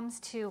 When it comes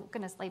to,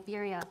 goodness,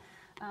 Liberia,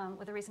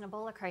 with the recent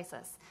Ebola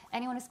crisis,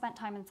 anyone who spent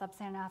time in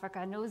sub-Saharan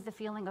Africa knows the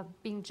feeling of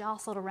being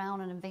jostled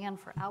around in a van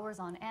for hours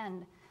on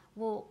end.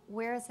 Well,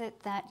 where is it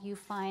that you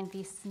find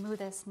the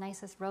smoothest,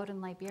 nicest road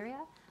in Liberia?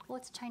 Well,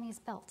 it's Chinese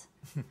built.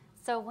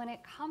 So when it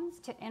comes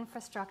to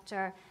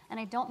infrastructure, and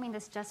I don't mean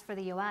this just for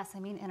the US, I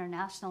mean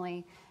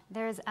internationally,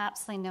 there's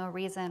absolutely no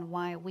reason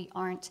why we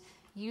aren't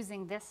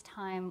using this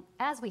time,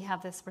 as we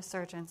have this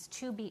resurgence,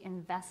 to be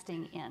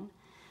investing in.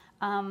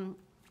 And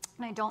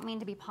I don't mean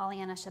to be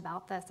Pollyannish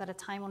about this at a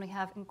time when we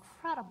have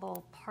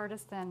incredible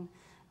partisan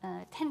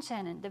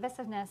tension and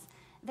divisiveness.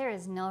 There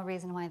is no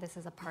reason why this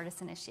is a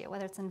partisan issue,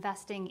 whether it's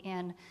investing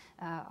in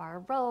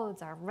our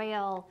roads, our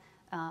rail,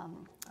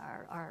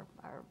 our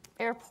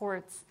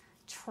airports,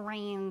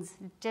 trains,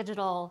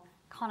 digital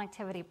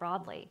connectivity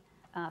broadly,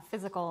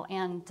 physical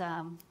and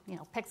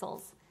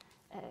pixels.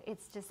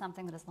 It's just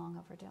something that is long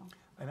overdue.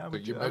 And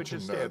You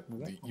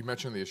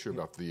mentioned the issue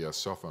about the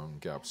cell phone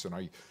gaps, and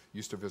I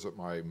used to visit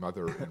my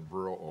mother in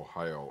rural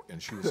Ohio,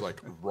 and she was like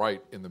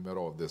right in the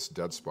middle of this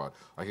dead spot.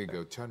 I could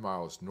go 10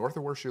 miles north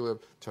of where she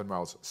lived, 10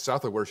 miles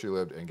south of where she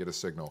lived, and get a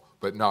signal,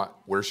 but not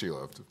where she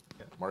lived.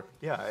 Mark?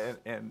 Yeah,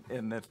 and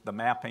the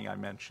mapping I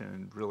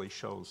mentioned really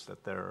shows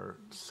that there are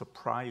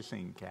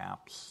surprising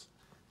gaps,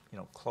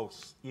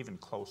 even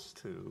close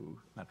to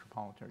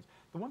metropolitan areas.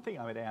 The one thing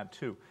I would add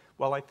too,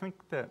 while I think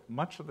that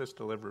much of this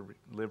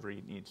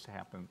delivery needs to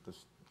happen at the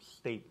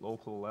state,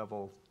 local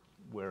level,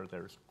 where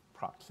there's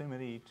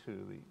proximity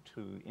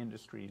to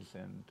industries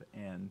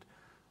and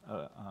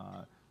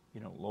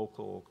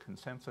local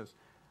consensus,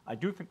 I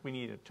do think we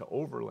needed to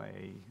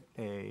overlay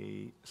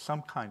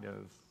some kind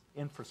of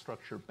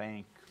infrastructure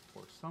bank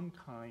or some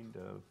kind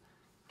of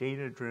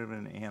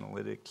data-driven,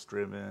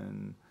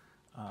 analytics-driven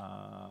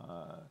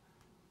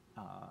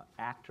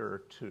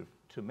actor to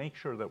make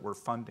sure that we're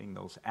funding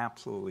those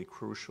absolutely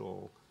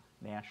crucial,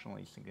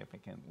 nationally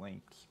significant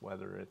links,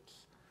 whether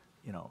it's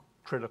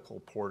critical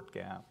port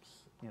gaps,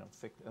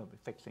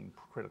 fixing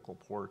critical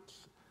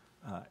ports,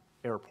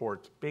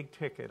 airports,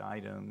 big-ticket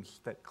items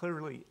that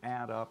clearly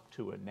add up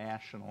to a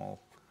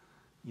national,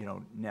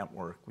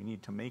 network. We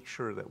need to make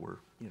sure that we're,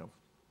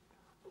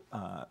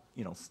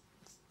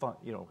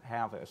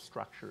 have a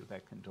structure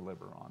that can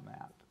deliver on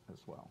that as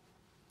well.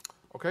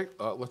 Okay,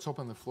 let's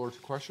open the floor to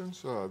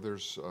questions.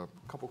 There's a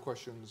couple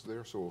questions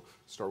there, so we'll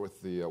start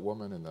with the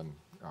woman and then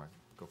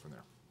go from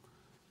there.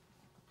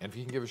 And if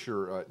you can give us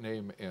your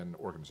name and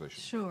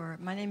organization. Sure.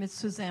 My name is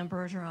Suzanne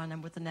Bergeron.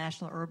 I'm with the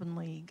National Urban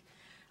League.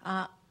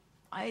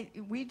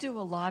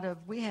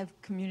 We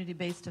have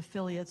community-based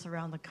affiliates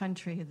around the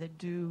country that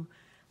do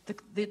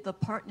the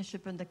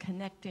partnership and the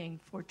connecting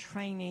for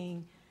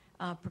training,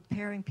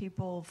 preparing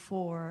people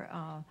for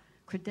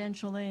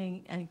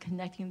credentialing and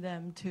connecting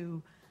them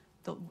to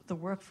the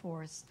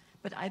workforce.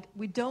 But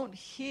we don't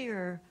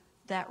hear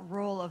that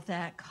role of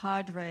that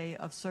cadre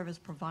of service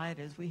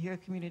providers. We hear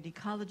community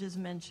colleges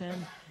mentioned,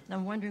 and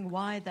I'm wondering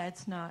why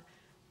that's not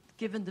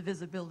given the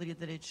visibility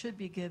that it should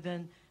be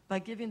given. By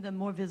giving them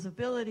more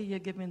visibility, you're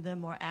giving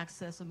them more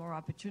access and more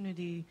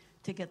opportunity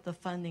to get the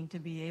funding to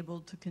be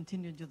able to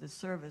continue to do the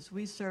service.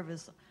 We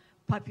service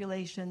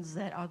populations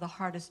that are the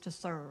hardest to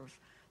serve.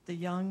 The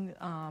young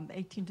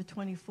 18 to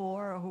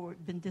 24 who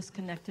have been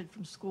disconnected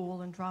from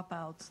school and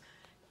dropouts.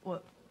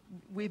 Well,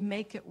 we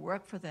make it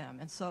work for them.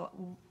 And so,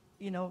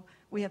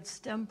 we have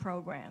STEM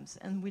programs,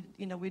 and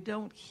we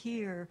don't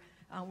hear,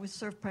 we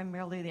serve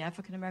primarily the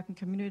African American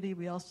community.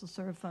 We also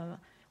serve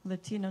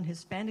Latino and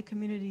Hispanic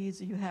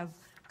communities. You have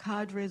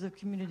cadres of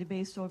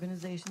community-based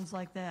organizations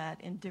like that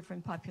in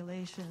different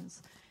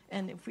populations.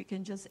 And if we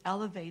can just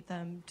elevate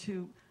them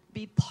to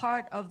be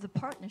part of the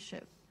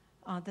partnership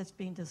that's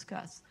being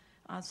discussed.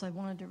 So I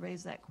wanted to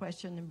raise that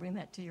question and bring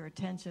that to your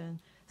attention.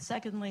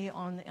 Secondly,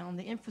 on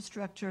the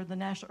infrastructure, the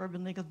National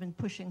Urban League has been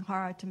pushing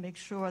hard to make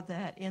sure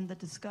that in the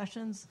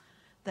discussions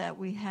that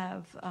we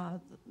have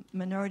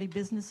minority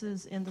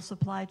businesses in the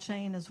supply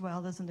chain as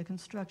well as in the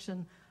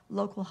construction,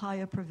 local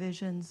hire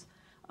provisions,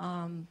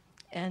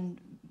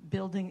 and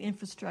building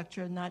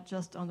infrastructure, not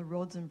just on the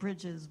roads and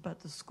bridges,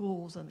 but the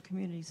schools and the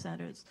community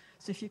centers.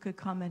 So if you could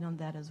comment on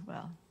that as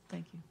well.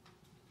 Thank you.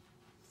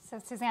 So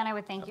Suzanne, I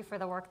would thank you for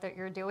the work that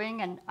you're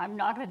doing, and I'm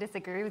not going to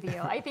disagree with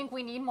you. I think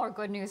we need more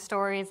good news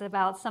stories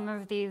about some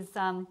of these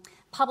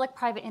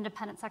public-private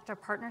independent sector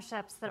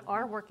partnerships that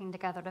are working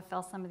together to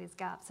fill some of these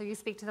gaps. So you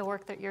speak to the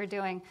work that you're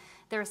doing.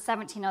 There are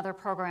 17 other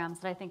programs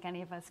that I think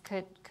any of us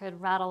could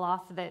rattle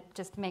off that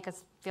just make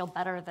us feel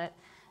better that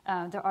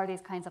there are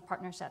these kinds of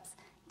partnerships.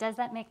 Does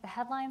that make the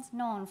headlines?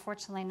 No,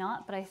 unfortunately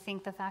not, but I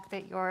think the fact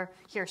that you're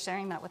here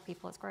sharing that with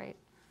people is great.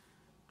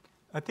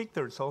 I think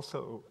there's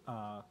also,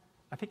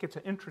 I think it's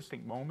an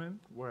interesting moment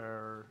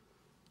where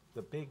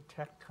the big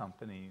tech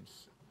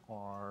companies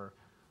are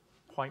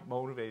quite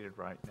motivated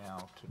right now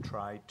to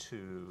try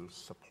to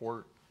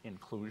support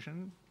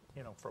inclusion,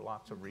 for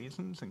lots of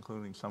reasons,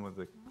 including some of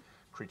the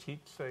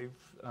critiques they've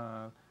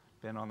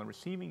been on the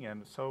receiving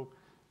end. So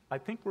I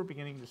think we're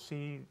beginning to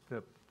see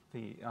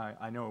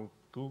I know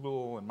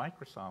Google and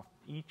Microsoft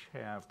each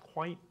have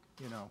quite,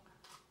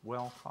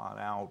 well thought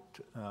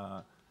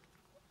out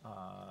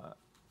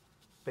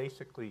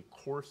basically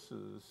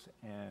courses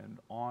and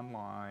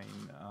online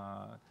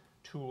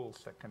tools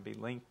that can be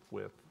linked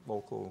with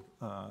local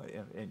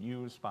and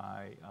used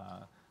by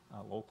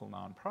local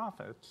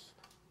nonprofits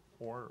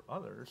or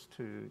others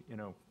to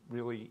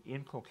really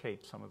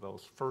inculcate some of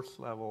those first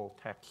level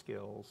tech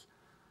skills.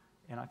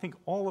 And I think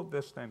all of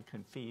this then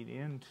can feed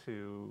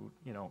into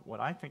what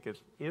I think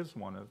is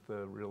one of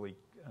the really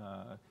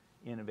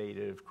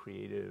innovative,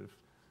 creative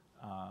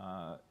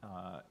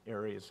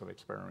areas of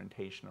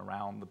experimentation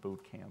around the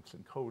boot camps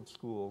and code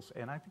schools.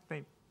 And I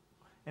think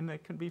they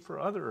can be for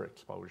other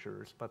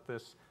exposures, but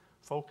this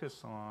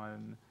focus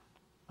on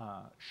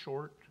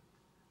short,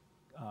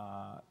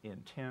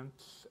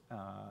 intense,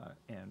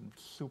 and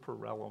super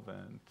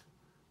relevant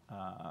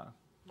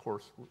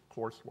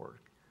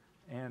coursework.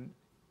 And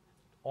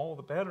all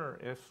the better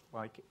if,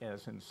 like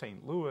as in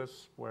St.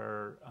 Louis,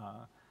 where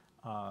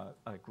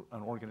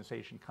an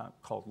organization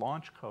called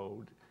Launch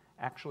Code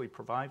actually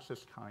provides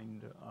this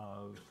kind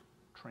of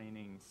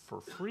training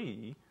for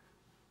free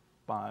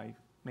by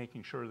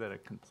making sure that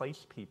it can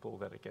place people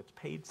that it gets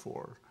paid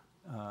for.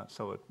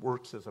 So it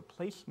works as a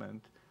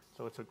placement.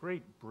 So it's a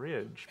great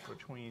bridge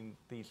between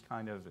these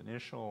kind of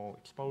initial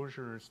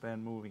exposures,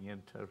 then moving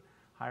into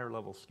higher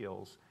level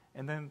skills,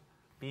 and then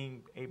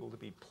being able to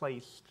be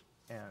placed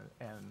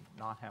and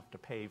not have to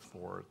pay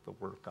for the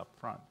work up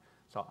front.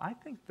 So I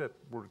think that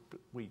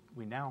we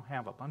now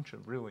have a bunch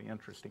of really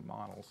interesting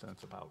models, and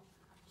it's about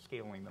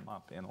scaling them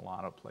up in a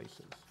lot of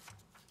places.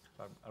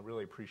 So I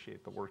really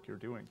appreciate the work you're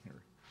doing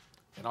here.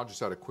 And I'll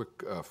just add a quick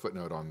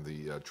footnote on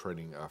the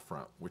training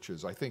front, which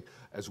is I think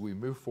as we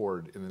move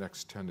forward in the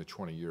next 10 to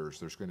 20 years,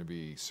 there's going to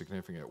be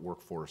significant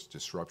workforce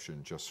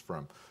disruption just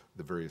from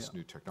the various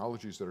new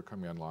technologies that are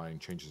coming online,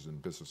 changes in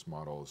business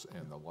models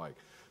and the like.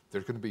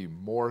 There's going to be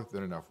more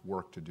than enough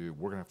work to do.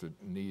 We're going to have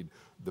to need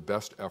the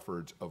best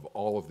efforts of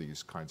all of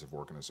these kinds of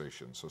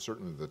organizations. So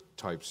certainly the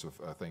types of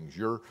things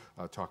you're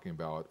talking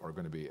about are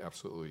going to be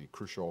absolutely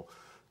crucial.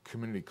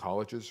 Community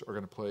colleges are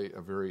going to play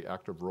a very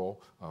active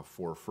role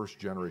for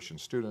first-generation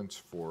students,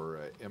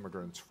 for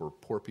immigrants, for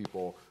poor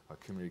people.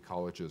 Community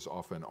colleges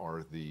often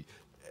are the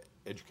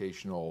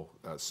educational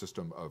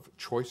system of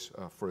choice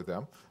for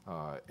them,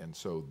 and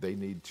so they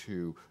need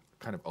to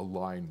kind of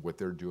align what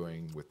they're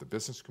doing with the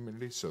business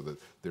community so that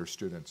their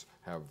students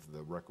have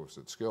the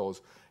requisite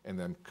skills. And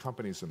then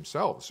companies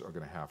themselves are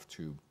going to have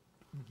to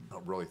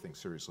really think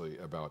seriously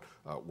about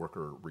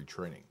worker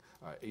retraining.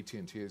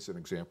 AT&T is an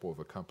example of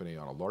a company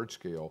on a large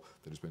scale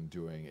that has been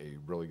doing a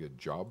really good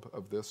job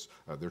of this.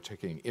 They're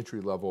taking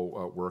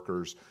entry-level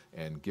workers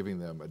and giving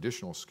them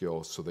additional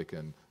skills so they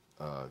can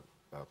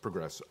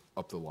progress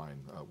up the line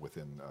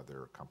within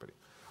their company.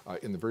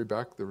 In the very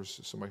back, there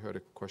was somebody who had a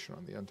question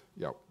on the end.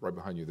 Yeah, right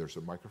behind you, there's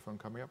a microphone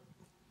coming up.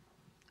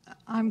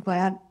 I'm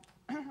glad,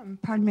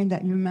 pardon me,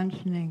 that you're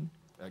mentioning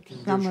Can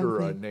you give us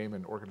your name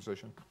and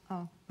organization?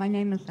 Oh, my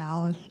name is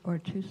Alice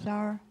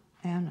Ortuzar,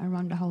 and I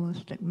run the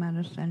Holistic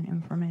Medicine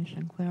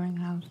Information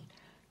Clearinghouse,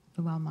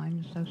 the Well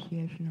Mind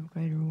Association of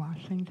Greater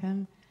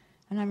Washington.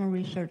 And I'm a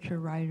researcher,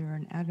 writer,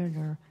 and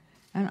editor.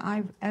 And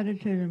I've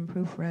edited and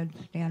proofread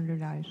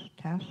standardized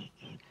tests,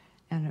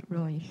 and it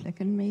really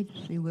sickened me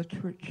to see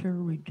literature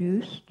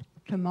reduced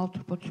to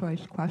multiple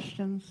choice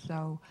questions.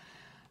 So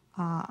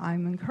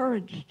I'm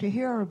encouraged to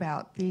hear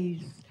about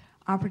these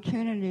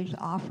opportunities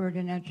offered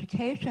in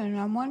education. And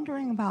I'm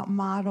wondering about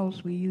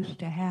models we used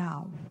to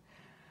have.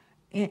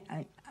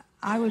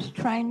 I was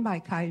trained by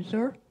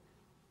Kaiser.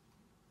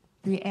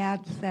 The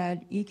ad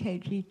said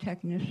EKG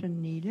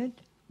technician needed,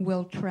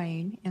 will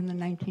train in the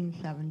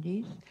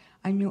 1970s.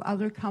 I knew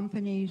other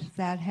companies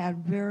that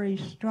had very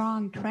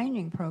strong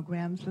training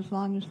programs as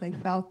long as they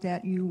felt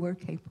that you were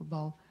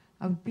capable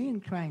of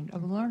being trained,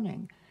 of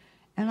learning.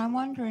 And I'm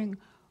wondering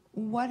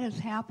what has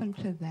happened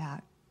to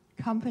that.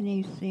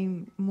 Companies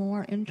seem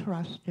more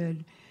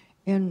interested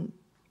in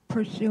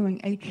pursuing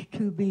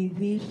H-2B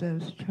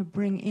visas to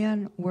bring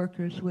in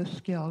workers with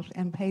skills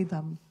and pay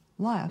them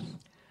less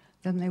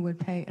than they would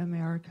pay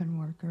American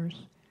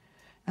workers.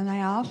 And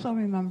I also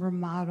remember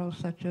models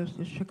such as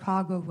the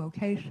Chicago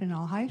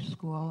Vocational High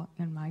School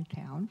in my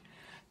town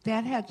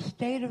that had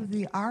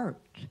state-of-the-art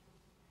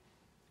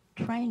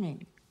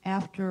training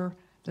after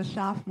the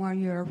sophomore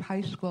year of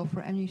high school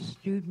for any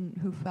student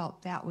who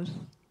felt that was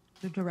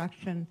the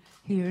direction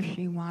he or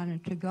she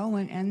wanted to go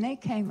in, and they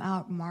came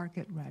out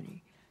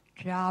market-ready,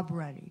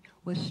 job-ready,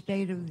 with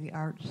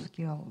state-of-the-art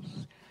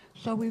skills.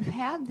 So we've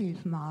had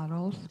these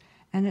models,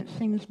 and it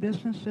seems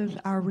businesses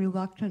are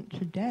reluctant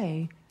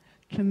today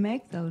to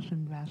make those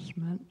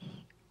investments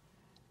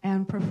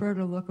and prefer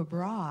to look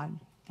abroad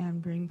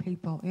and bring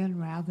people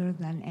in rather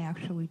than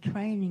actually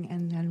training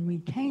and then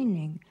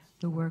retaining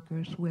the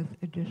workers with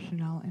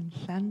additional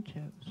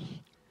incentives.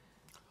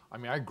 I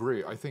mean, I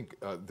agree. I think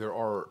there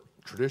are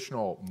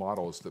traditional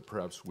models that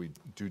perhaps we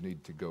do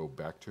need to go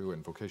back to,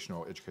 and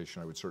vocational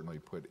education I would certainly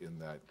put in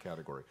that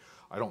category.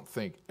 I don't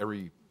think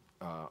every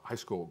high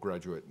school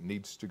graduate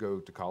needs to go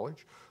to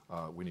college.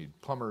 We need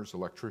plumbers,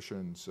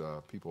 electricians,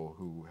 people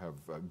who have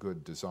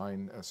good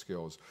design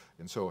skills.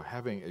 And so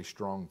having a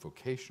strong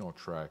vocational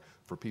track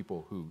for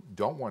people who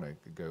don't want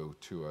to go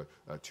to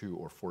a 2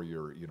 or 4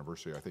 year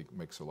university, I think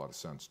makes a lot of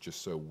sense,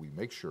 just so we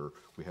make sure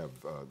we have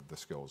the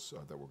skills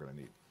that we're going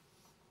to need.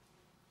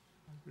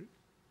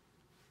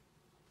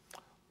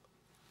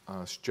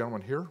 This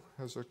gentleman here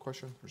has a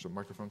question. There's a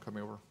microphone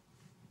coming over.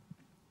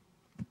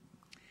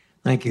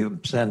 Thank you.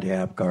 Sandy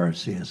Apgar,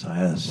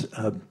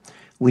 CSIS.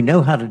 We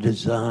know how to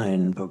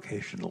design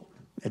vocational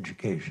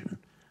education.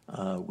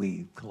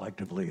 We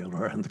collectively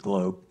around the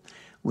globe.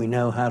 We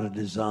know how to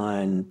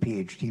design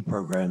PhD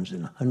programs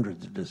in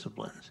hundreds of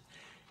disciplines.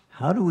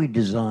 How do we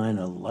design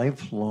a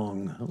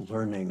lifelong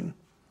learning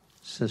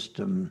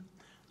system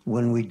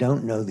when we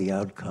don't know the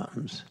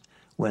outcomes,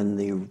 when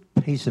the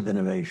pace of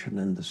innovation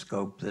and the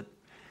scope that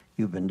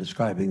you've been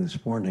describing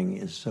this morning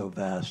is so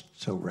vast,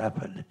 so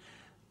rapid,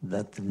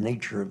 that the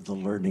nature of the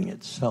learning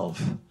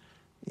itself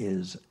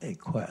is a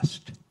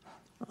quest?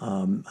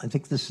 I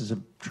think this is a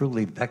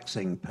truly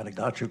vexing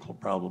pedagogical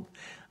problem,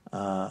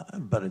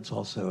 but it's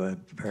also a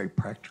very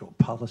practical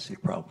policy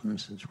problem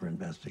since we're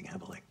investing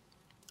heavily.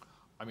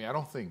 I mean, I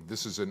don't think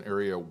this is an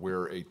area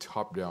where a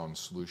top-down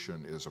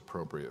solution is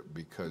appropriate,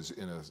 because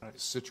in a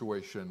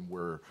situation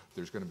where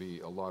there's going to be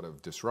a lot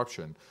of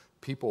disruption,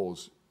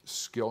 people's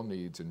skill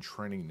needs and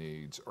training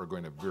needs are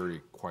going to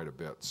vary quite a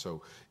bit.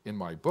 So in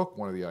my book,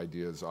 one of the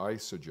ideas I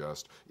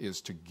suggest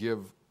is to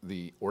give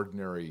the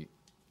ordinary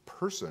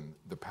person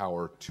the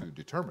power to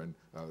determine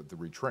the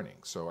retraining.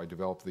 So I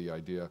developed the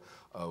idea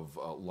of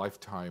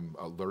lifetime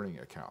learning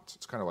accounts.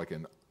 It's kind of like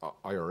an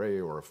IRA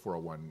or a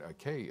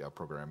 401k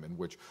program in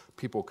which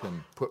people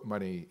can put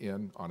money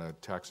in on a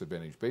tax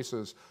advantage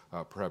basis.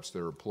 Perhaps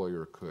their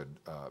employer could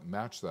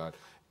match that.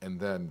 And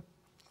then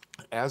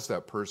as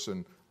that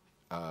person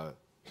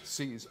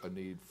sees a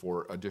need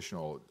for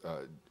additional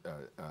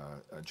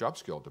job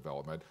skill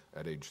development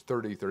at age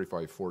 30,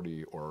 35,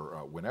 40,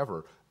 or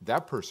whenever,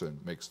 that person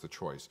makes the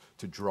choice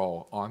to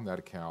draw on that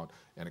account,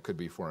 and it could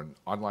be for an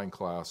online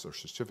class or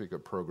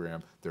certificate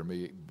program. There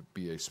may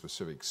be a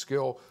specific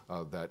skill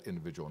that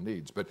individual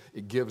needs, but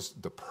it gives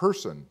the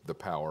person the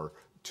power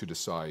to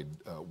decide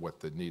what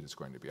the need is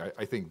going to be.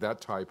 I think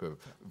that type of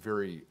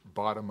very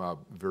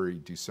bottom-up, very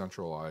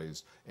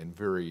decentralized, and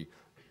very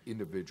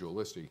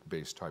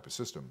individualistic-based type of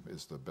system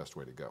is the best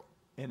way to go.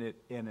 And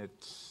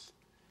it's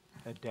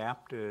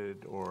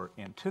adapted or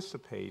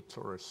anticipates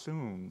or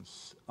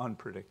assumes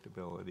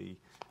unpredictability.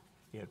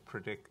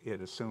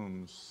 It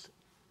assumes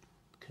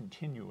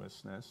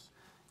continuousness.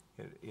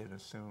 It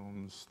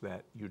assumes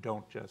that you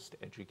don't just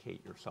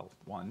educate yourself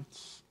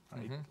once,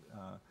 right?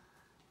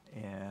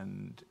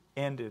 And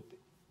it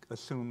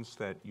assumes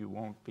that you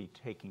won't be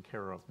taken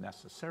care of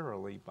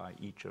necessarily by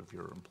each of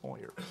your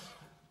employers,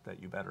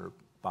 that you better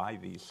buy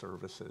these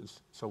services.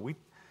 So we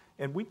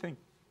think,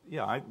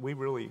 we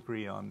really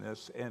agree on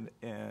this, and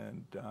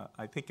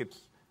I think it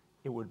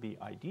would be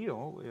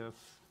ideal if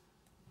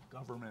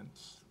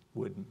governments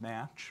would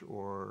match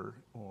or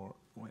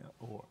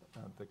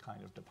the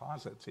kind of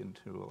deposits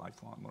into a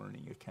lifelong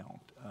learning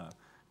account,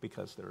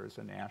 because there is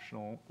a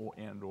national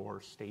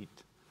or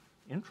state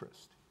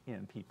interest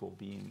in people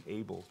being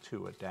able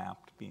to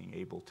adapt, being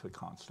able to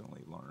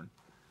constantly learn.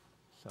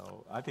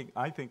 So I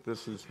think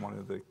this is one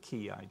of the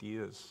key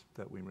ideas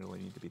that we really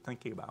need to be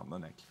thinking about in the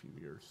next few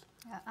years.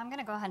 Yeah, I'm going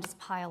to go ahead and just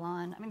pile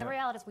on. I mean, the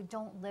reality is we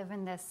don't live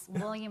in this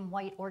William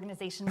White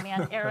organization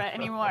man era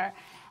anymore.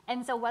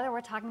 And so whether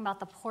we're talking about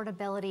the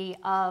portability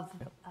of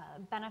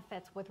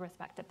benefits with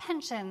respect to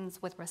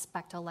pensions, with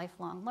respect to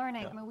lifelong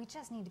learning, I mean, we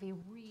just need to be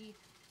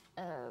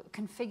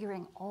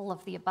configuring all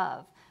of the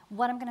above.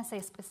 What I'm going to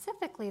say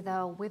specifically,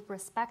 though, with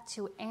respect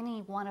to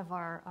any one of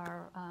our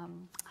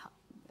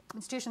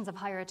institutions of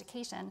higher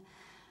education,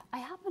 I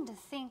happen to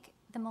think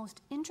the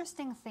most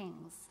interesting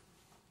things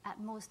at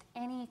most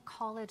any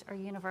college or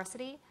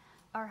university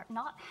are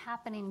not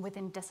happening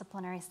within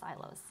disciplinary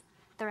silos.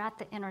 They're at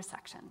the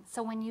intersection.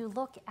 So when you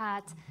look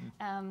at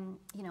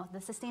the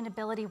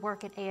sustainability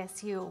work at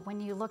ASU,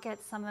 when you look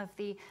at some of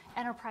the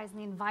enterprise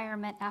and the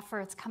environment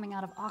efforts coming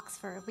out of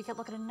Oxford, we could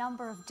look at a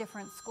number of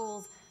different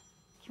schools,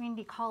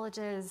 community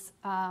colleges,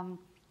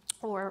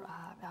 or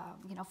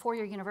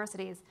four-year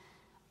universities.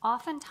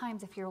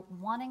 oftentimes if you're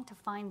wanting to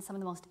find some of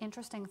the most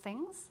interesting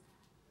things,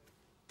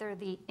 they're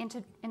the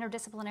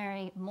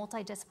interdisciplinary,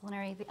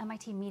 multidisciplinary. The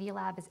MIT Media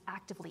Lab is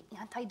actively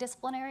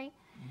anti-disciplinary.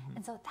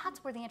 And so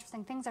that's where the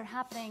interesting things are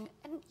happening.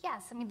 And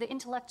yes, I mean, the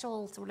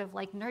intellectual sort of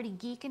like nerdy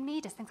geek in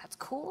me just thinks that's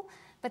cool.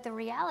 But the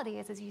reality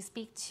is you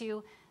speak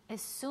to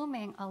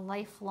assuming a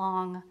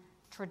lifelong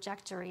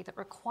trajectory that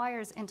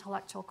requires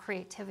intellectual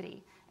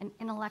creativity and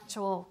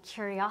intellectual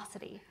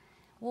curiosity.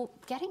 Well,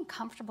 getting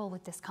comfortable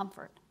with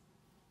discomfort,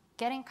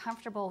 getting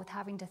comfortable with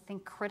having to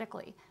think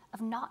critically, of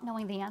not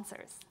knowing the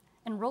answers.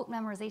 And rote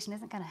memorization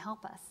isn't going to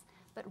help us,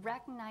 but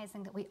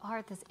recognizing that we are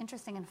at this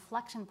interesting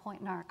inflection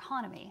point in our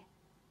economy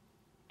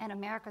and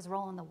America's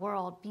role in the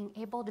world, being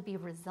able to be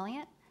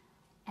resilient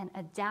and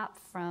adapt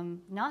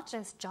from not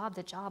just job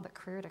to job, but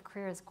career to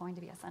career is going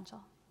to be essential.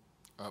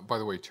 By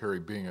the way, Terry,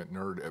 being a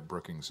nerd at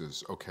Brookings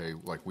is okay.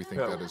 Like, we think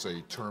that is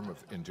a term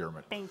of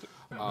endearment. Thank you.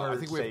 I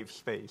think save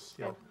space.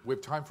 Yeah. We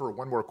have time for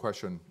one more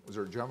question. Is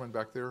there a gentleman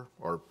back there?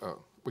 Or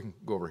we can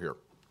go over here.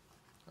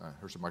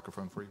 Here's a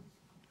microphone for you.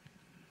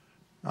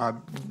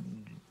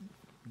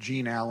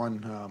 Gene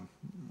Allen,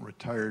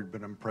 retired,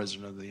 but I'm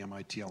president of the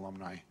MIT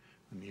alumni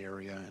in the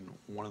area, and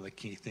one of the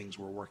key things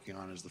we're working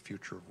on is the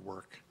future of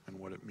work and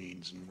what it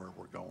means and where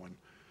we're going.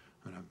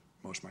 And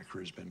most of my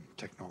career has been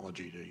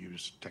technology, to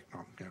use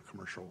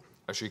commercial.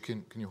 Actually,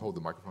 can you hold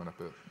the microphone up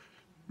a bit?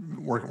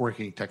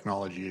 Working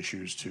technology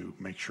issues to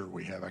make sure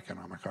we have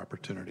economic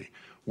opportunity.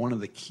 One of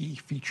the key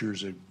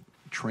features of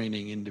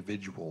training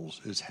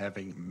individuals is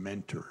having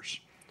mentors,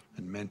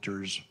 and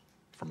mentors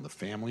from the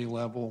family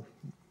level,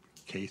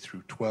 K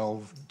through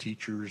 12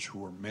 teachers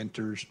who are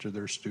mentors to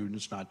their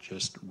students, not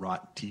just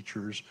rot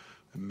teachers,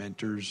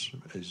 mentors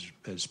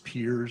as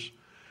peers.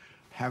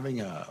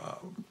 Having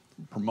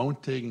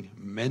promoting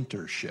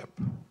mentorship,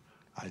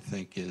 I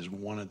think, is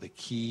one of the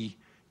key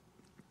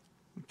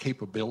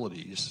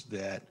capabilities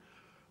that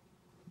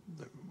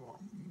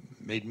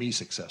made me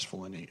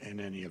successful in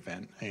any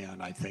event.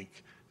 And I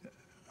think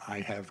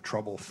I have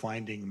trouble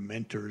finding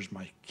mentors.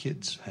 My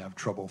kids have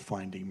trouble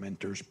finding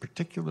mentors,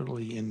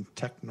 particularly in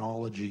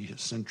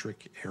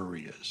technology-centric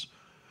areas.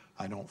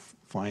 I don't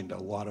find a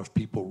lot of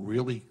people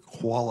really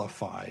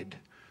qualified,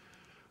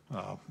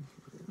 and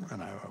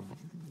I'm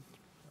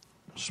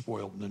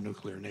spoiled in the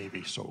nuclear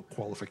Navy, so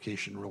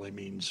qualification really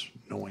means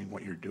knowing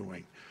what you're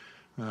doing.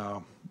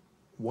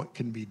 What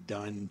can be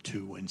done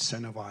to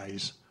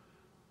incentivize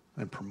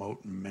and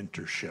promote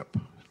mentorship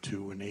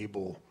to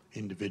enable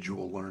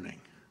individual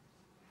learning?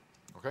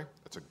 Okay,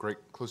 that's a great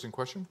closing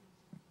question.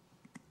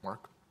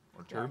 Mark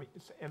or Terry? Yeah, I mean,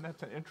 and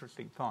that's an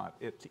interesting thought.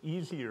 It's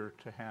easier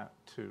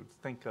to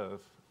think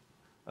of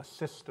a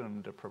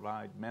system to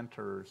provide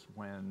mentors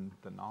when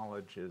the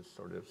knowledge is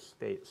sort of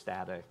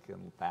static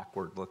and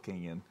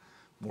backward-looking and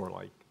more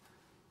like,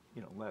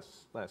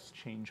 less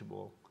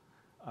changeable.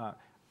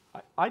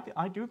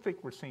 I do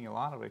think we're seeing a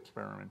lot of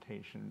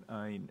experimentation.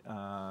 I mean,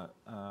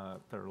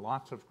 there are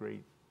lots of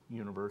great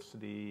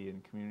university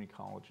and community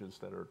colleges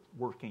that are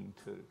working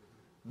to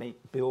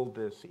build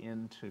this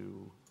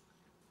into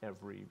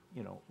every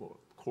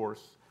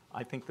course.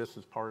 I think this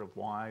is part of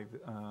why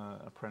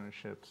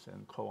apprenticeships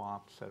and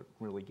co-ops are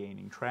really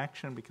gaining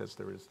traction, because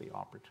there is the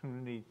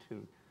opportunity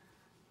to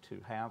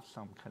have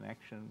some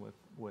connection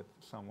with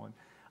someone.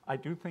 I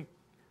do think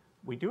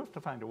we do have to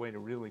find a way to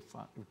really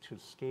to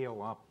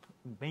scale up,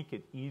 make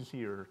it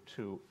easier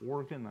to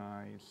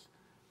organize.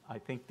 I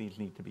think these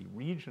need to be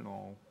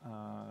regional,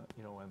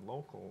 and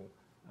local,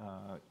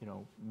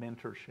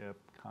 mentorship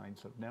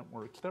kinds of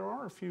networks. There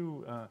are a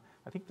few.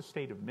 I think the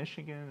state of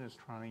Michigan is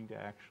trying to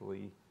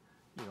actually,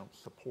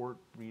 support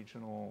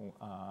regional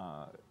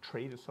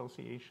trade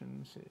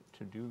associations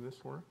to do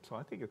this work. So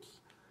I think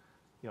it's,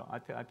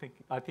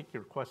 I think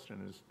your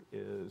question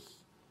is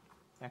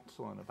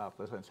excellent about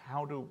this. It's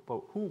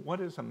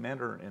what is a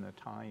mentor in a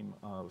time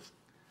of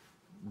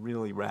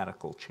really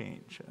radical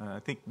change? I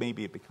think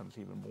maybe it becomes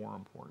even more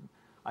important.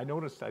 I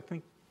noticed, I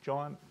think,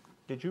 John,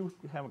 did you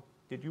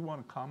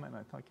want to comment?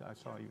 I think I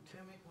saw you.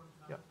 Can I make one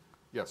comment?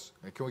 Yeah. Yes.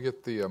 And can we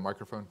get the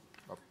microphone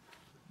up?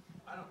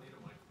 I don't need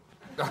a microphone.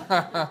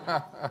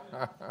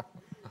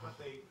 But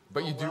they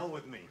But go you do- well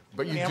with me.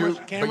 but you cameras,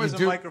 do- Cameras but you and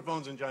do-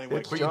 microphones and Johnny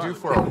White. But you do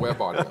for our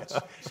web audience.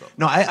 So.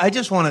 No, I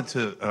just wanted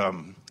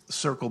to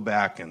circle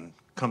back and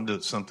come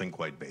to something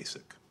quite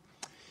basic.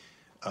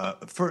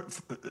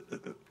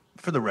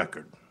 For the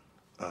record,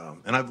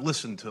 and I've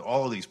listened to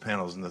all of these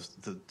panels, and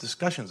the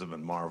discussions have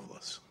been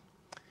marvelous.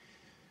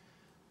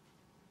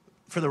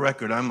 For the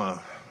record, I'm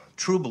a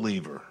true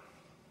believer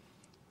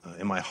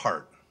in my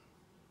heart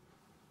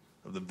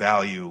of the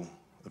value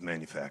of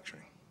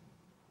manufacturing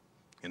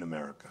in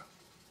America.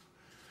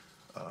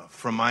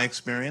 From my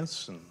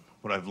experience and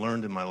what I've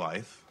learned in my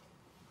life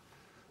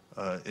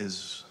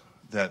is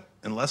that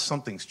unless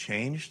something's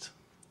changed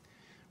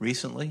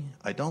recently,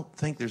 I don't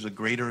think there's a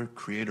greater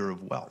creator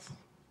of wealth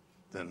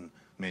than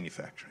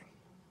manufacturing.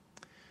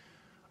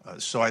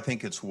 So I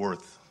think it's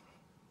worth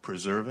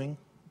preserving,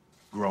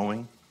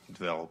 growing,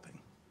 developing.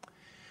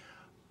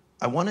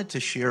 I wanted to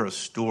share a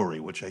story,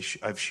 which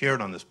I've shared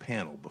on this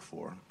panel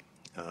before,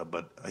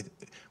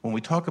 When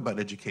we talk about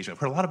education, I've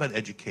heard a lot about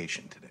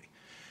education today,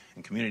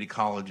 and community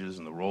colleges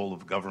and the role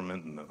of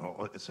government and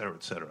et cetera,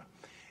 et cetera.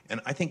 And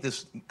I think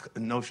this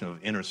notion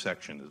of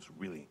intersection is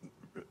really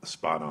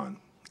spot on.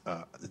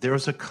 There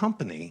was a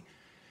company,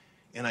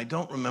 and I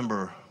don't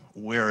remember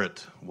where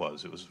it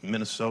was. It was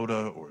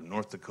Minnesota or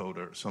North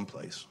Dakota or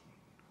someplace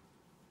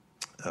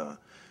a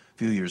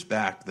few years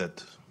back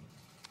that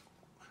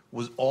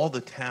was all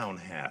the town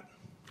had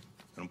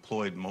and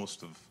employed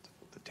most of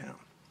the town.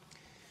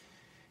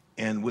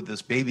 And with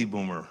this baby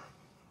boomer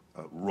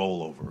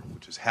rollover,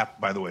 which is,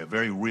 by the way, a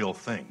very real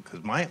thing,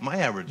 because my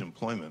average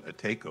employment at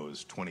TACO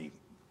is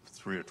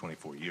 23 or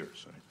 24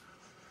 years.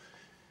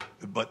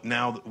 Right? But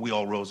now that we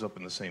all rose up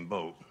in the same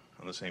boat,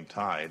 on the same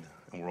tide,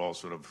 and we're all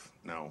sort of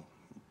now,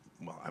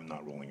 well, I'm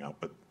not rolling out,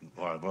 but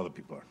a lot of other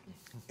people are.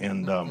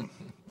 And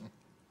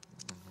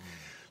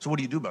so what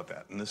do you do about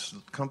that? And this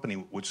company,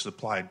 which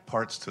supplied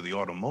parts to the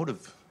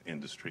automotive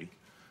industry,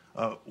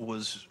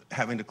 was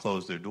having to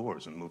close their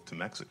doors and move to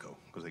Mexico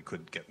because they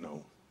could get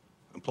no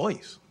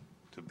employees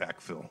to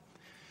backfill.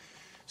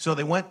 So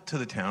they went to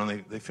the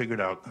town. They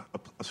figured out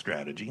a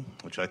strategy,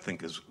 which I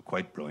think is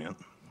quite brilliant.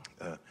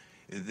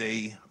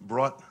 They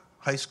brought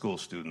high school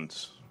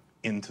students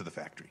into the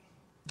factory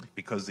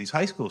because these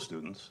high school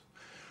students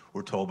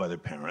were told by their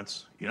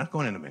parents, you're not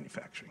going into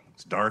manufacturing.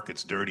 It's dark,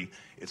 it's dirty,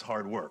 it's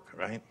hard work,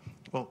 right?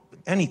 Well,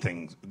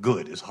 anything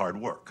good is hard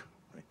work,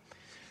 right?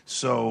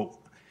 So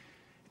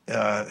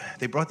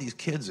they brought these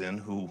kids in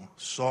who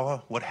saw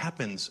what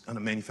happens on a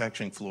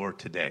manufacturing floor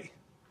today.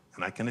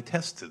 And I can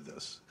attest to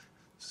this.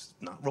 It's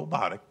not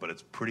robotic, but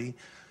it's pretty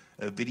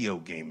video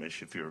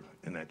game-ish if you're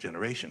in that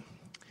generation.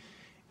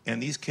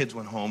 And these kids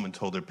went home and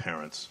told their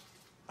parents,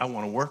 I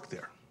want to work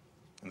there.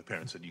 And the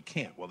parents said, you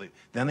can't. Well,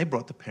 then they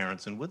brought the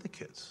parents in with the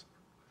kids.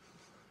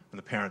 And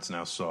the parents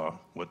now saw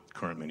what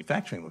current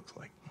manufacturing looks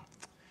like.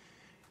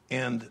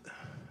 And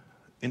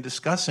in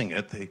discussing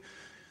it,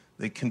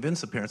 they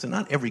convinced the parents that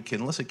not every kid,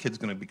 unless a kid's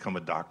going to become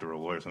a doctor or a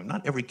lawyer or something,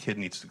 not every kid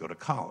needs to go to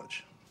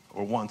college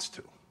or wants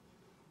to,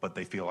 but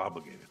they feel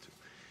obligated to.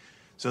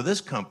 So this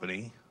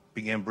company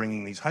began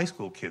bringing these high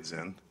school kids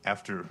in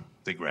after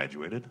they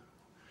graduated,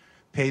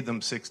 paid them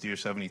 $60,000 or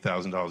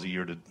 $70,000 a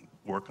year to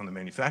work on the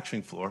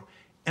manufacturing floor,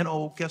 and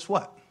oh, guess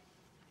what?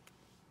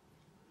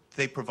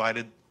 They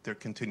provided their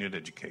continued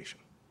education.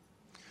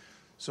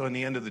 So in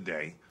the end of the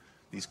day,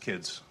 these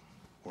kids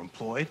were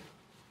employed,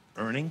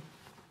 earning,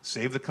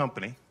 saved the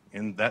company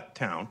in that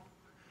town,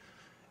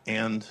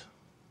 and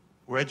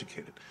were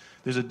educated.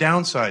 There's a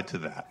downside to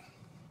that.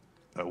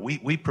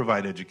 We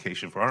provide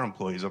education for our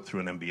employees up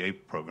through an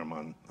MBA program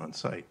on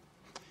site.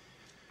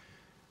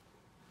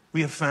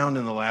 We have found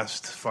in the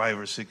last 5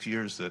 or 6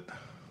 years that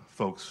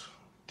folks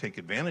take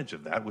advantage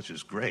of that, which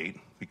is great,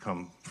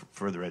 become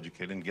further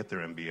educated and get their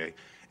MBA,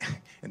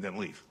 and then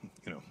leave.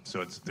 You know,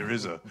 so there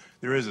is a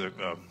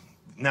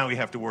now we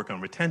have to work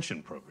on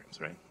retention programs,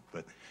 right?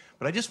 But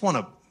I just want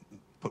to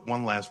put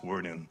one last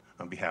word in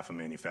on behalf of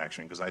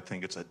manufacturing because I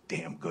think it's a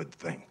damn good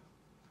thing,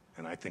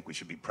 and I think we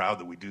should be proud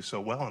that we do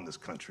so well in this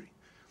country.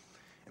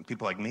 And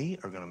people like me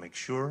are going to make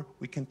sure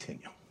we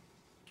continue.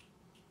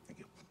 Thank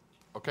you.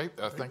 Okay,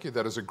 thank you.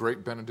 That is a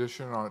great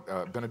benediction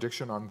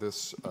on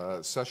this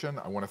session.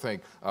 I want to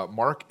thank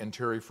Mark and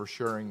Terry for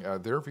sharing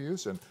their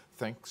views, and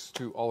thanks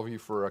to all of you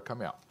for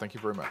coming out. Thank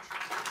you very much.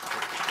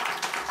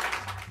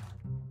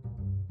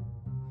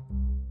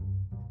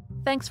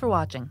 Thanks for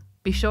watching.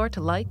 Be sure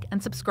to like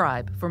and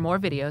subscribe for more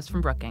videos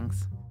from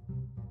Brookings.